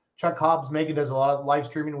 Chuck Hobbs, Megan does a lot of live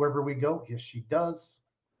streaming wherever we go. Yes, she does.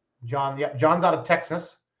 John's out of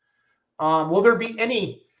Texas. Will there be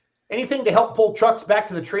anything to help pull trucks back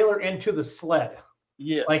to the trailer and to the sled?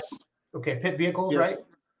 Yes. Pit vehicles, yes. Right?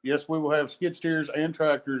 Yes, we will have skid steers and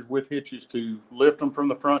tractors with hitches to lift them from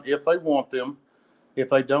the front if they want them. If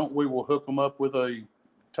they don't, we will hook them up with a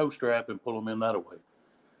tow strap and pull them in that way.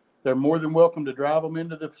 They're more than welcome to drive them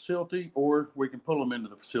into the facility, or we can pull them into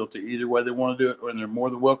the facility. Either way they want to do it, and they're more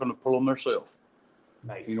than welcome to pull them themselves.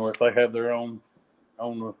 Nice. If they have their own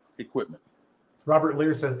equipment. Robert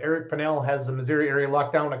Lear says, Eric Pennell has the Missouri area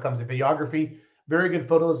locked down when it comes to videography. Very good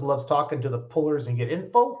photos, loves talking to the pullers and get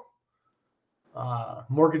info.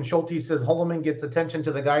 Morgan Schulte says, Holloman gets attention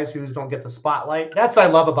to the guys who don't get the spotlight. That's what I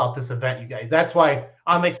love about this event, you guys. That's why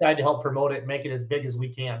I'm excited to help promote it and make it as big as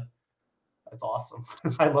we can. That's awesome.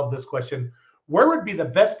 I love this question. Where would be the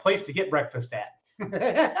best place to get breakfast at?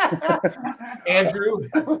 Andrew?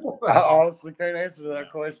 I honestly can't answer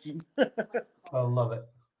that question. I love it.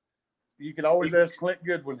 You can always ask Clint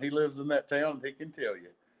Goodwin. He lives in that town, and he can tell you.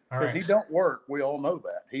 Because he don't work. We all know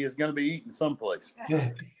that. He is going to be eating someplace.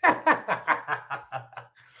 We're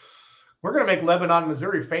going to make Lebanon,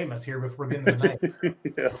 Missouri famous here before the end of the night.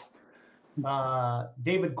 Yes.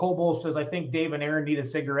 David Coble says, I think Dave and Aaron need a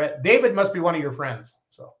cigarette. David must be one of your friends.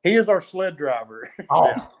 So he is our sled driver.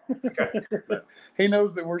 Oh, He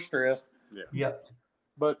knows that we're stressed. Yep.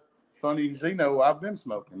 But funny as you know, I've been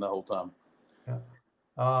smoking the whole time.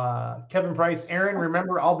 Kevin Price, Aaron,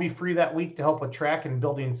 remember, I'll be free that week to help with track and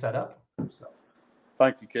building setup. So,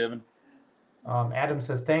 Thank you, Kevin. Adam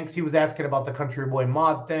says, thanks. He was asking about the Country Boy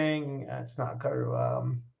mod thing. It's not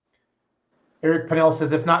covered. Eric Pennell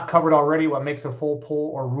says, if not covered already, what makes a full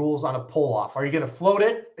pull or rules on a pull off? Are you going to float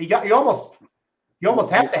it? You almost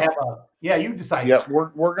have to have you decide. Yeah,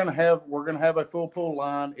 we're gonna have a full pull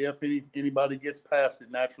line if anybody gets past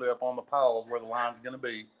it naturally up on the piles where the line's gonna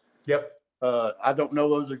be. Yep. I don't know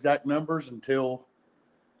those exact numbers until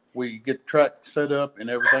we get the track set up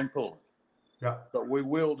and everything pulling. Yeah. But we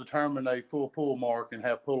will determine a full pull mark and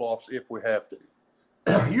have pull offs if we have to.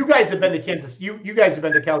 You guys have been to Kansas. You guys have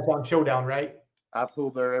been to Cowtown Showdown, right? I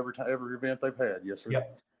pulled there every event they've had. Yes, sir.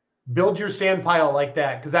 Yep. Build your sand pile like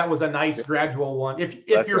that because that was a nice gradual one. If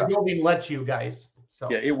your building lets you guys. So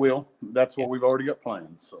yeah, it will. That's what we've already got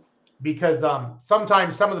planned. So because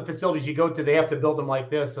sometimes some of the facilities you go to, they have to build them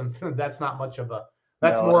like this, and that's not much of a.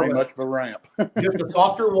 That's more much of a ramp. Just a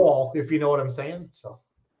softer wall, if you know what I'm saying. So,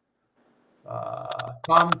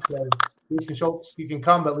 Tom says, Jason Schultz, you can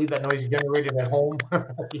come, but leave that noise generated at home.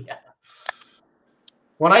 Yeah.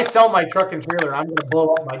 When I sell my truck and trailer, I'm going to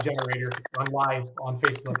blow up my generator on live on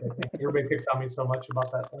Facebook. I think everybody picks on me so much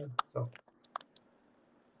about that thing. So,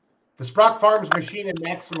 the Sprock Farms machine and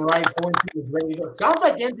Maximum Ride quarantine is ready to go. Sounds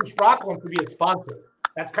like Andrew Sprock wants to be a sponsor.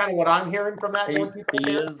 That's kind of what I'm hearing from that. He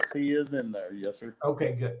is in there. Yes, sir.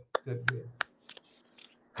 Okay, good.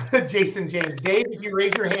 Jason James, Dave, if you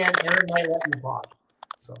raise your hand, Aaron might let you talk.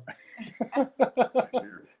 So,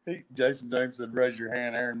 Jason James said, "Raise your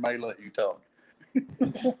hand. Aaron may let you talk."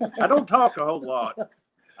 I don't talk a whole lot.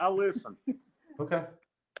 I listen. Okay.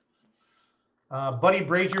 Buddy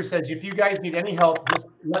Brazier says, if you guys need any help, just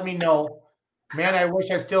let me know. Man, I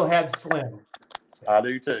wish I still had Slim. I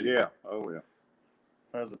do too. Yeah. Oh, yeah.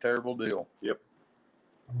 That's a terrible deal. Yep.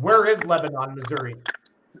 Where is Lebanon, Missouri?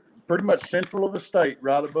 Pretty much central of the state,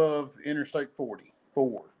 right above Interstate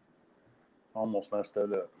 44. Almost messed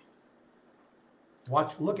that up.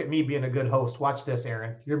 Look at me being a good host. Watch this,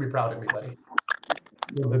 Aaron. You're going to be proud of me, buddy.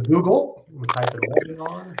 With the Google, we type in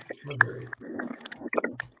Lebanon, Missouri.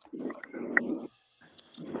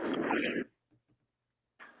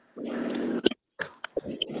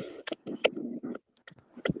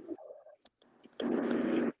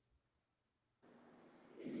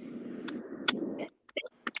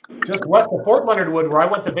 Just west of Fort Leonard Wood, where I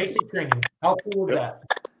went to basic training. How cool is that?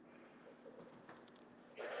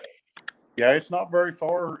 Yeah, it's not very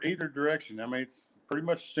far either direction. I mean, it's pretty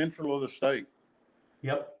much central of the state.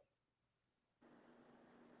 Yep.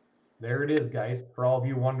 There it is, guys. For all of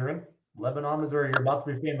you wondering, Lebanon, Missouri, you're about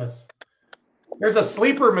to be famous. There's a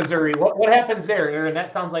Sleeper, Missouri. What happens there, Aaron?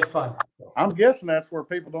 That sounds like fun. I'm guessing that's where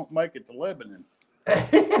people don't make it to Lebanon.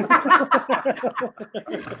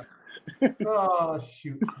 Oh,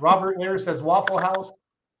 shoot. Robert Lear says Waffle House.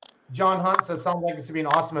 John Hunt says sounds like it's to be an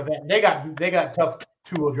awesome event. They got tough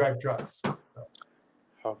two-wheel drive trucks.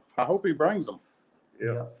 I hope he brings them.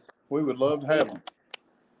 Yeah. We would love to have them.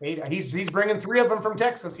 He's bringing 3 of them from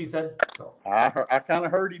Texas, he said. So I kind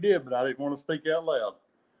of heard he did, but I didn't want to speak out loud.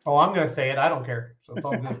 Oh, I'm going to say it. I don't care. So it's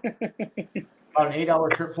all good. About an 8-hour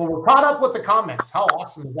trip. Well, we're caught up with the comments. How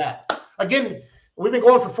awesome is that? Again, we've been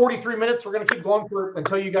going for 43 minutes. We're going to keep going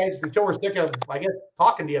until we're sick of, I guess,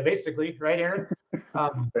 talking to you, basically. Right, Aaron?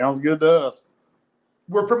 Sounds good to us.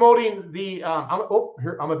 We're promoting the I'm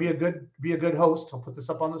going to be a good host. I'll put this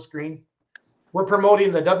up on the screen. We're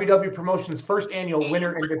promoting the WW Promotions first annual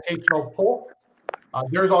Winter Invitational Pull.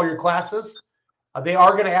 There's all your classes. They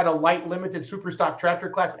are going to add a light limited super stock tractor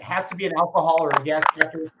class. It has to be an alcohol or a gas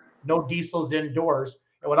tractor. No diesels indoors.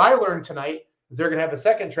 And what I learned tonight is they're going to have a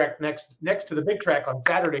second track next to the big track on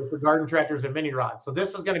Saturday for garden tractors and mini rods. So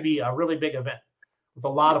this is going to be a really big event with a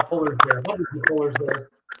lot of pullers there, hundreds of pullers there.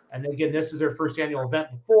 And again, this is their first annual event.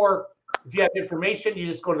 If you have information, you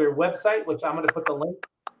just go to their website, which I'm going to put the link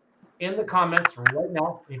in the comments right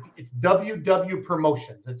now. It's WW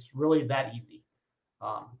Promotions. It's really that easy.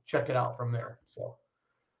 Check it out from there. So,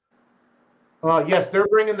 yes, they're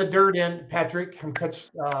bringing the dirt in, Patrick.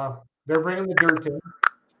 They're bringing the dirt in.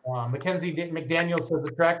 Mackenzie McDaniel says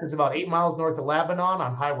the track is about 8 miles north of Lebanon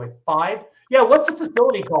on Highway 5. Yeah, what's the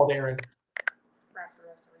facility called, Aaron? Raptor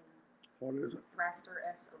S Arena. What is it? Raptor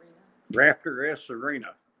S Arena. Raptor S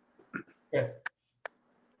Arena. Okay.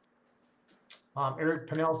 Eric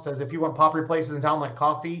Pennell says if you want popular places in town like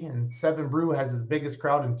coffee, and Seven Brew has his biggest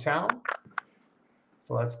crowd in town.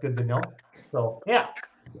 So that's good to know. So yeah.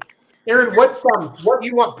 Aaron, what do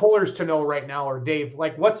you want pullers to know right now, or Dave?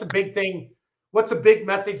 Like, what's the big thing? what's a big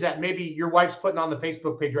message that maybe your wife's putting on the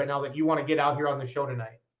Facebook page right now that you want to get out here on the show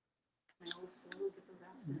tonight?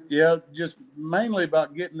 Yeah, just mainly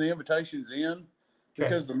about getting the invitations in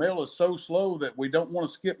because the mail is so slow that we don't want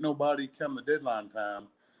to skip nobody come the deadline time.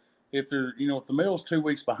 If if the mail's 2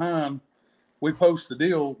 weeks behind, we post the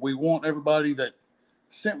deal. We want everybody that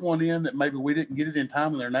sent one in that maybe we didn't get it in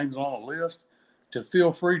time and their name's on a list to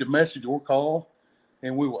feel free to message or call,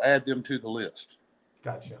 and we will add them to the list.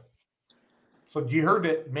 Gotcha. So you heard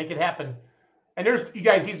it. Make it happen. And there's, you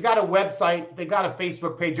guys, he's got a website. They got a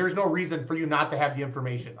Facebook page. There's no reason for you not to have the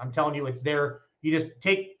information. I'm telling you, it's there. You just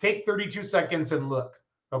take 32 seconds and look.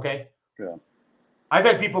 Okay. Yeah. I've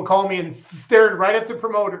had people call me and stare right at the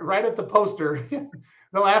promoter, right at the poster.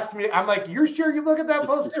 They'll ask me, I'm like, "You're sure you look at that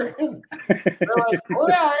poster?" They're like, "Oh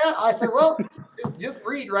yeah." I said, "Well, just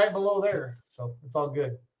read right below there." So it's all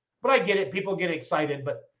good. But I get it. People get excited,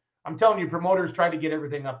 but I'm telling you, promoters try to get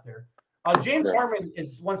everything up there. James Harmon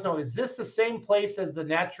wants to know, is this the same place as the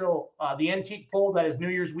the antique pole that is New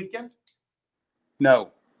Year's weekend?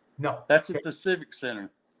 No. No. That's at the Civic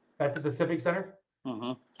Center. That's at the Civic Center?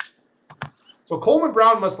 Mm-hmm. So Coleman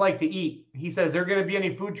Brown must like to eat. He says, there going to be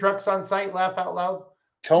any food trucks on site? Laugh out loud.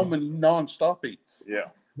 Coleman nonstop eats. Yeah.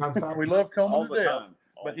 Nonstop. We love Coleman All to the death, time.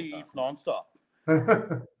 but he eats nonstop.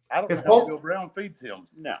 uh, I don't It's know how Col- Bill Brown feeds him.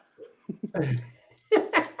 No.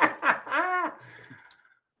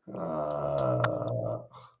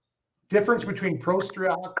 difference between Pro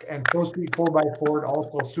Stock and Pro Street 4x4,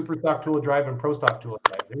 also Super Stock Tool Drive and Pro Stock Tool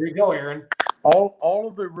Drive. There you go, Aaron. All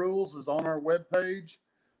of the rules is on our webpage,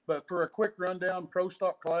 but for a quick rundown, Pro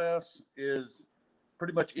Stock class is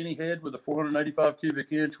pretty much any head with a 485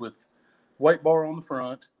 cubic inch with weight bar on the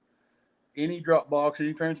front, any drop box,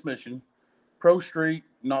 any transmission. Pro Street,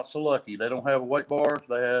 not so lucky. They don't have a weight bar.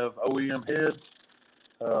 They have OEM heads,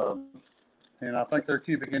 and I think their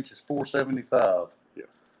cubic inch is 475. Yeah.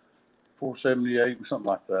 478 or something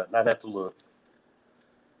like that. I'd have to look.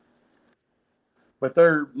 But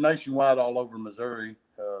they're nationwide all over Missouri,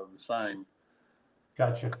 the same.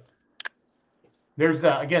 Gotcha. There's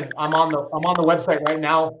again, I'm on the website right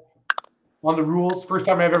now on the rules. First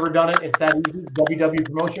time I've ever done it. It's that easy. WW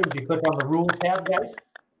Promotions. You click on the rules tab, guys.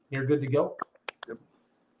 You're good to go. Yep.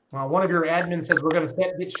 One of your admins says we're going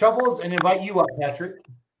to get shovels and invite you up, Patrick.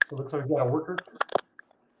 So it looks like we got a worker.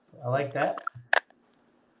 I like that.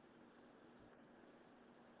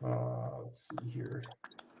 Let's see here.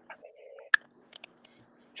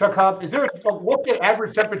 Chuck Hub, what's the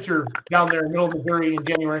average temperature down there in the middle of Missouri in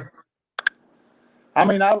January? I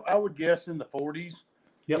mean, I would guess in the 40s.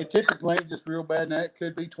 Yep. It typically ain't just real bad, and it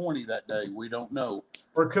could be 20 that day. We don't know.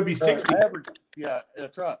 Or it could be 60. Average, yeah,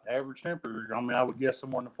 that's right. Average temperature. I mean, I would guess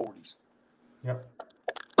somewhere in the 40s. Yep.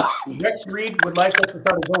 Rex Reed would like us to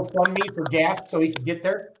start a GoFundMe for gas so he can get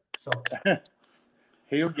there. So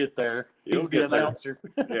He'll get there. He'll He's get the there. announcer.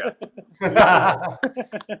 Yeah.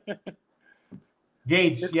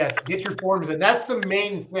 Gage, yes, get your forms in. That's the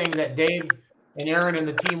main thing that Dave and Aaron and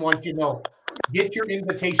the team want you to know. Get your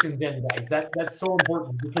invitations in, guys. That's so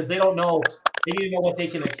important because they don't know. They need to know what they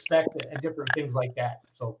can expect and different things like that.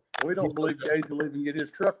 So We don't believe Gage will even get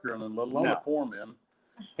his truck running, let alone No. a form in.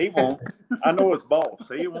 He won't. I know his boss.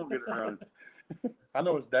 He won't get it running. I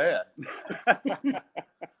know his dad.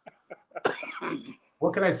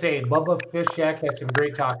 what can I say? Bubba Fish Shack has some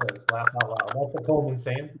great tacos. Laugh out loud. That's what Coleman's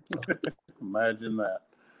saying. Imagine that.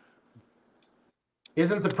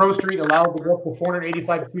 Isn't the Pro Street allowed to go up to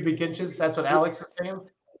 485 cubic inches? That's what Alex is saying.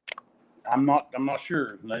 I'm not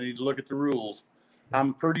sure. They need to look at the rules.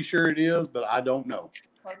 I'm pretty sure it is, but I don't know.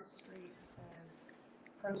 Pro Street says,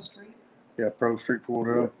 Pro Street, Yeah, Pro Street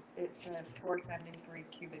 4 it says 473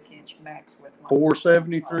 cubic inch max with 1%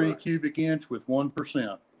 473 tolerance. cubic inch with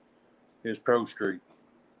 1% is Pro Street.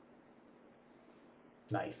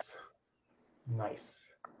 Nice.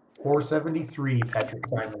 473, Patrick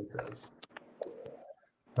Simon says.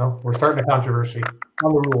 No, we're starting a controversy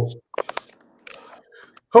on the rules.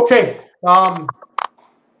 Okay.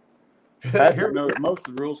 Patrick knows most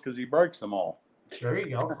of the rules because he breaks them all. There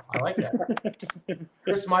you go. I like that.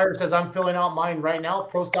 Chris Meyer says, I'm filling out mine right now.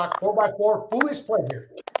 Pro Stock 4x4, foolish pleasure.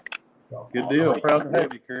 So, Good deal. Proud to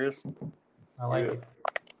have you, Chris. I like it.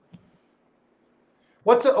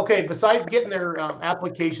 Okay, besides getting their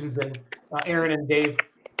applications in, Aaron and Dave,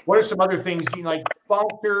 what are some other things like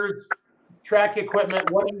sponsors, track equipment?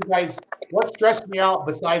 What stressed me out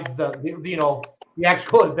besides the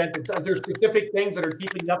actual event? Is there specific things that are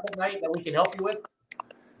keeping you up at night that we can help you with?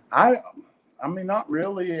 I mean, not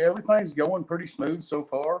really. Everything's going pretty smooth so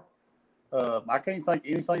far. I can't think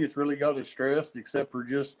anything that's really got us stressed except for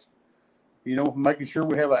just, making sure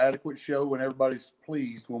we have an adequate show and everybody's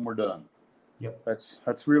pleased when we're done. Yep.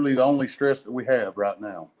 That's really the only stress that we have right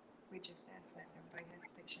now. We just asked that. Everybody has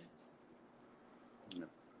patience.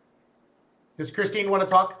 Does Christine want to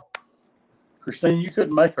talk? Christine, you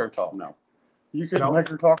couldn't make her talk. No. You couldn't No. make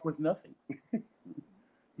her talk with nothing.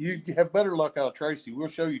 You have better luck out of Tracy. We'll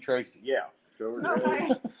show you Tracy. Yeah. Show her Okay.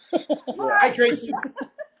 the- Hi, Tracy.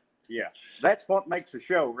 Yeah. That's what makes the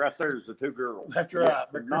show right there is the two girls. That's right.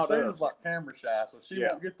 But Not Christine's us. like camera shy, so she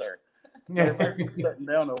Yeah. won't get there. They're sitting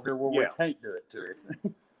down over here where we Yeah. can't do it to her.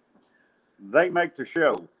 They make the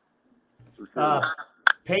show. For sure.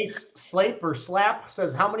 Pace Slape or Slap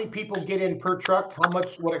says, how many people get in per truck? How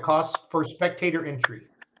much would it cost for spectator entry?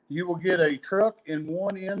 You will get a truck and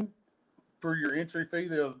one in for your entry fee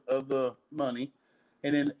of the money,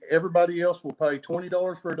 and then everybody else will pay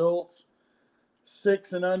 $20 for adults,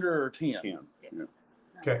 6 and under or 10. 10. Yeah.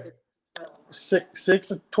 Okay.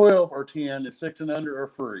 6 and 12 or 10, and 6 and under are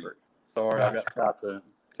free. Sorry, I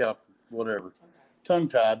got whatever. Tongue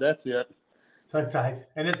tied. That's it. Okay.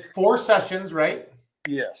 And it's 4 sessions, right?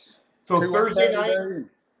 Yes. So 2 on Thursday night, Saturday.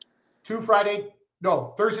 2 Friday.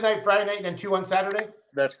 No, Thursday night, Friday night, and then 2 on Saturday.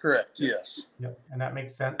 That's correct. Yes. Yep. And that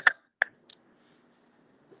makes sense.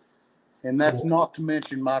 And that's Cool. not to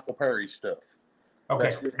mention Michael Perry's stuff. Okay.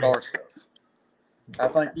 That's just our stuff. I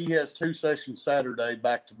think he has 2 sessions Saturday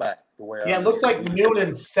back to back. The way Yeah, it looks like noon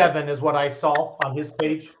and 7 is what I saw on his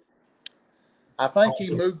page. I think he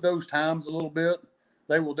moved those times a little bit.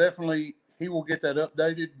 They will definitely. He will get that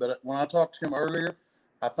updated. But when I talked to him earlier,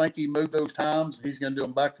 I think he moved those times. He's going to do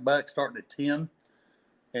them back to back, starting at 10,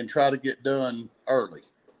 and try to get done early.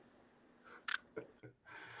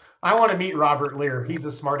 I want to meet Robert Lear. He's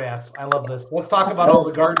a smart ass. I love this. Let's talk about all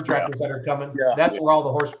the garden tractors that are coming. Yeah. That's where all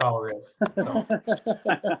the horsepower is. So,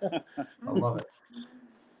 I love it.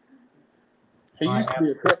 He used to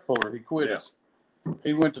be a truck puller. He quit Yeah. us.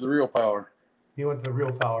 He went to the real power. He went to the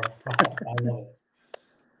real power. I love it.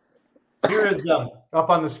 Here is up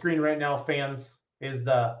on the screen right now, fans, is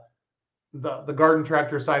the garden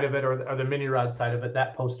tractor side of it or the mini rod side of it,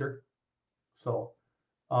 that poster. So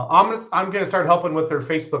I'm gonna start helping with their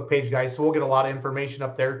Facebook page, guys. So we'll get a lot of information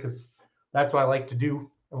up there because that's what I like to do,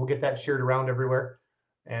 and we'll get that shared around everywhere.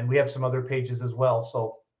 And we have some other pages as well.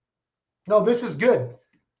 So no, this is good.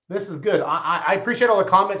 This is good. I appreciate all the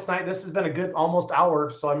comments tonight. This has been a good almost hour.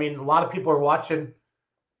 So I mean, a lot of people are watching.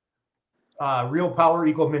 Real power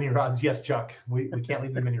equal mini rods. Yes, Chuck. We can't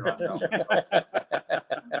leave the mini rods out.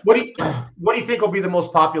 What do you think will be the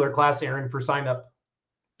most popular class, Aaron, for sign up?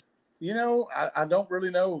 You know, I don't really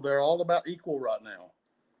know. They're all about equal right now.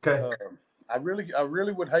 Okay, I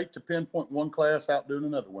really would hate to pinpoint one class out doing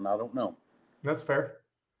another one. I don't know. that's fair.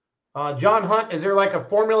 John Hunt, is there like a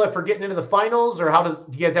formula for getting into the finals, or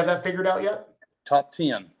do you guys have that figured out yet? Top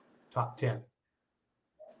 10. Top 10.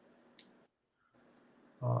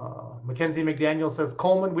 Mackenzie McDaniel says,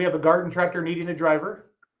 Coleman, we have a garden tractor needing a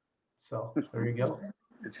driver. So there you go.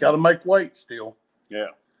 It's got to make weight still. Yeah.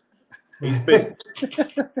 He's big.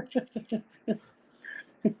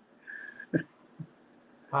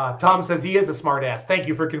 Tom says he is a smart ass. Thank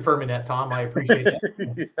you for confirming that, Tom. I appreciate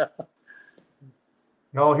that. Yeah.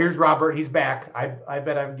 No, here's Robert. He's back. I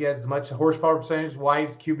bet I get as much horsepower percentage,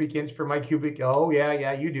 wise cubic inch for my cubic. Oh,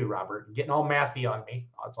 yeah, you do, Robert. Getting all mathy on me.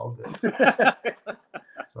 Oh, it's all good.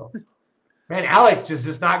 So, man, Alex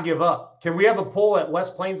does not give up. Can we have a poll at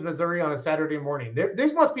West Plains, Missouri on a Saturday morning? There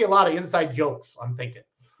must be a lot of inside jokes, I'm thinking.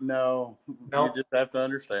 No, No? you just have to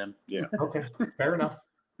understand. Yeah. Okay, fair enough.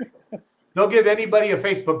 They'll give anybody a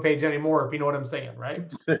Facebook page anymore, if you know what I'm saying,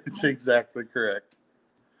 right? That's exactly correct.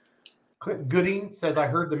 Clint Gooding says, I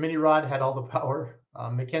heard the mini rod had all the power.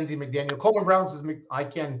 Mackenzie McDaniel. Coleman Brown says,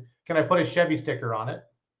 can I put a Chevy sticker on it?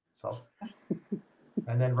 So,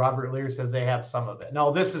 and then Robert Lear says they have some of it.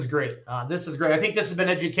 No, this is great. This is great. I think this has been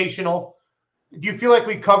educational. Do you feel like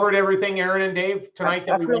we covered everything, Aaron and Dave, tonight?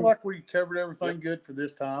 I feel like we covered everything good for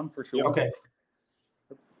this time, for sure. Okay.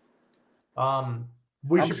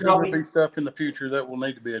 We I'm should sure probably there'll be stuff in the future that will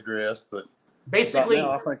need to be addressed, but basically. right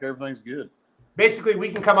now, I think everything's good. Basically, we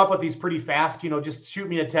can come up with these pretty fast. Just shoot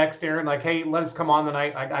me a text, Aaron, like, hey, let us come on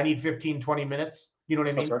tonight. I need 15, 20 minutes. You know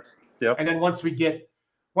what I mean? Okay. Yep. And then once we get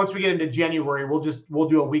into January, we'll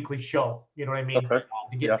do a weekly show. You know what I mean? Okay.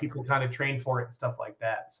 To get Yeah. people kind of trained for it and stuff like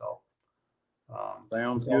that. So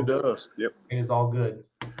Sounds it's all good to us. Yep. It is all good.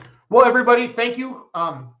 Well, everybody, thank you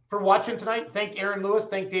for watching tonight. Thank Aaron Lewis.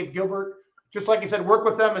 Thank Dave Gilbert. Just like I said, work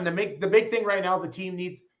with them. And the big thing right now, the team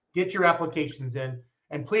needs, get your applications in.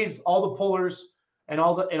 And please, all the pullers and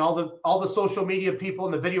all the social media people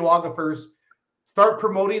and the videographers, start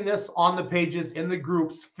promoting this on the pages, in the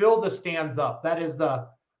groups. Fill the stands up. That's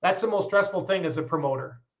the most stressful thing as a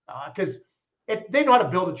promoter, because they know how to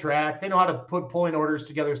build a track. They know how to put pulling orders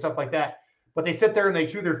together, stuff like that. But they sit there and they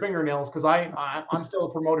chew their fingernails because I'm still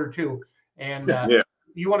a promoter too. And Yeah.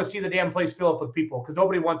 you want to see the damn place fill up with people because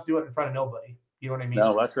nobody wants to do it in front of nobody. You know what I mean?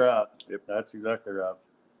 No, that's right. Yep, that's exactly right.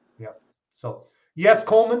 So yes,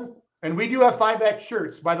 Coleman, and we do have 5X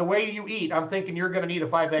shirts. By the way you eat, I'm thinking you're going to need a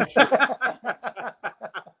 5X shirt.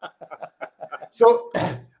 So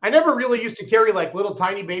I never really used to carry like little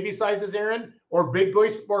tiny baby sizes, Aaron, or big boy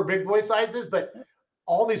sizes, but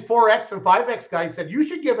all these 4X and 5X guys said you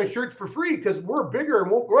should give us shirts for free because we're bigger and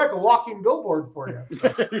we're like a walking billboard for you. So.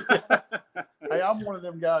 Hey, I'm one of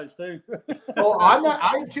them guys too. Oh,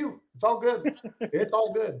 I too. It's all good. It's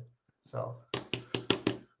all good. So,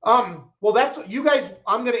 well, that's you guys.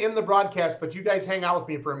 I'm going to end the broadcast, but you guys hang out with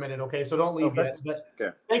me for a minute, okay? So don't leave yet. But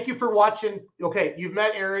Okay. Thank you for watching. Okay, you've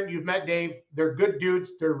met Aaron, you've met Dave. They're good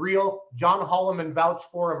dudes. They're real. John Holloman vouched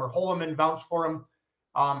for him, or Holloman vouched for him.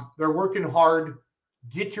 They're working hard.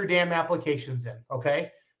 Get your damn applications in,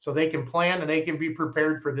 okay? So they can plan and they can be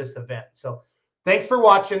prepared for this event. So, thanks for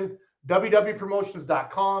watching.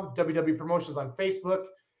 www.promotions.com, WW Promotions on Facebook.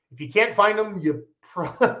 If you can't find them,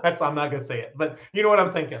 I'm not gonna say it, but you know what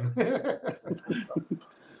I'm thinking.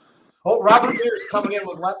 Oh, Robert Mears coming in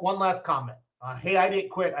with one last comment. Hey, I didn't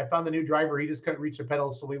quit. I found the new driver. He just couldn't reach the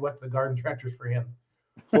pedals, so we went to the garden tractors for him.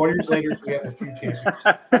 4 years later, we have a few changes.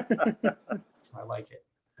 I like it.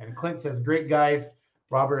 And Clint says, great guys.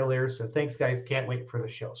 Robert Allaire says, thanks, guys. Can't wait for the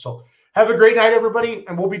show. So have a great night, everybody,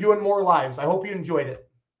 and we'll be doing more lives. I hope you enjoyed it.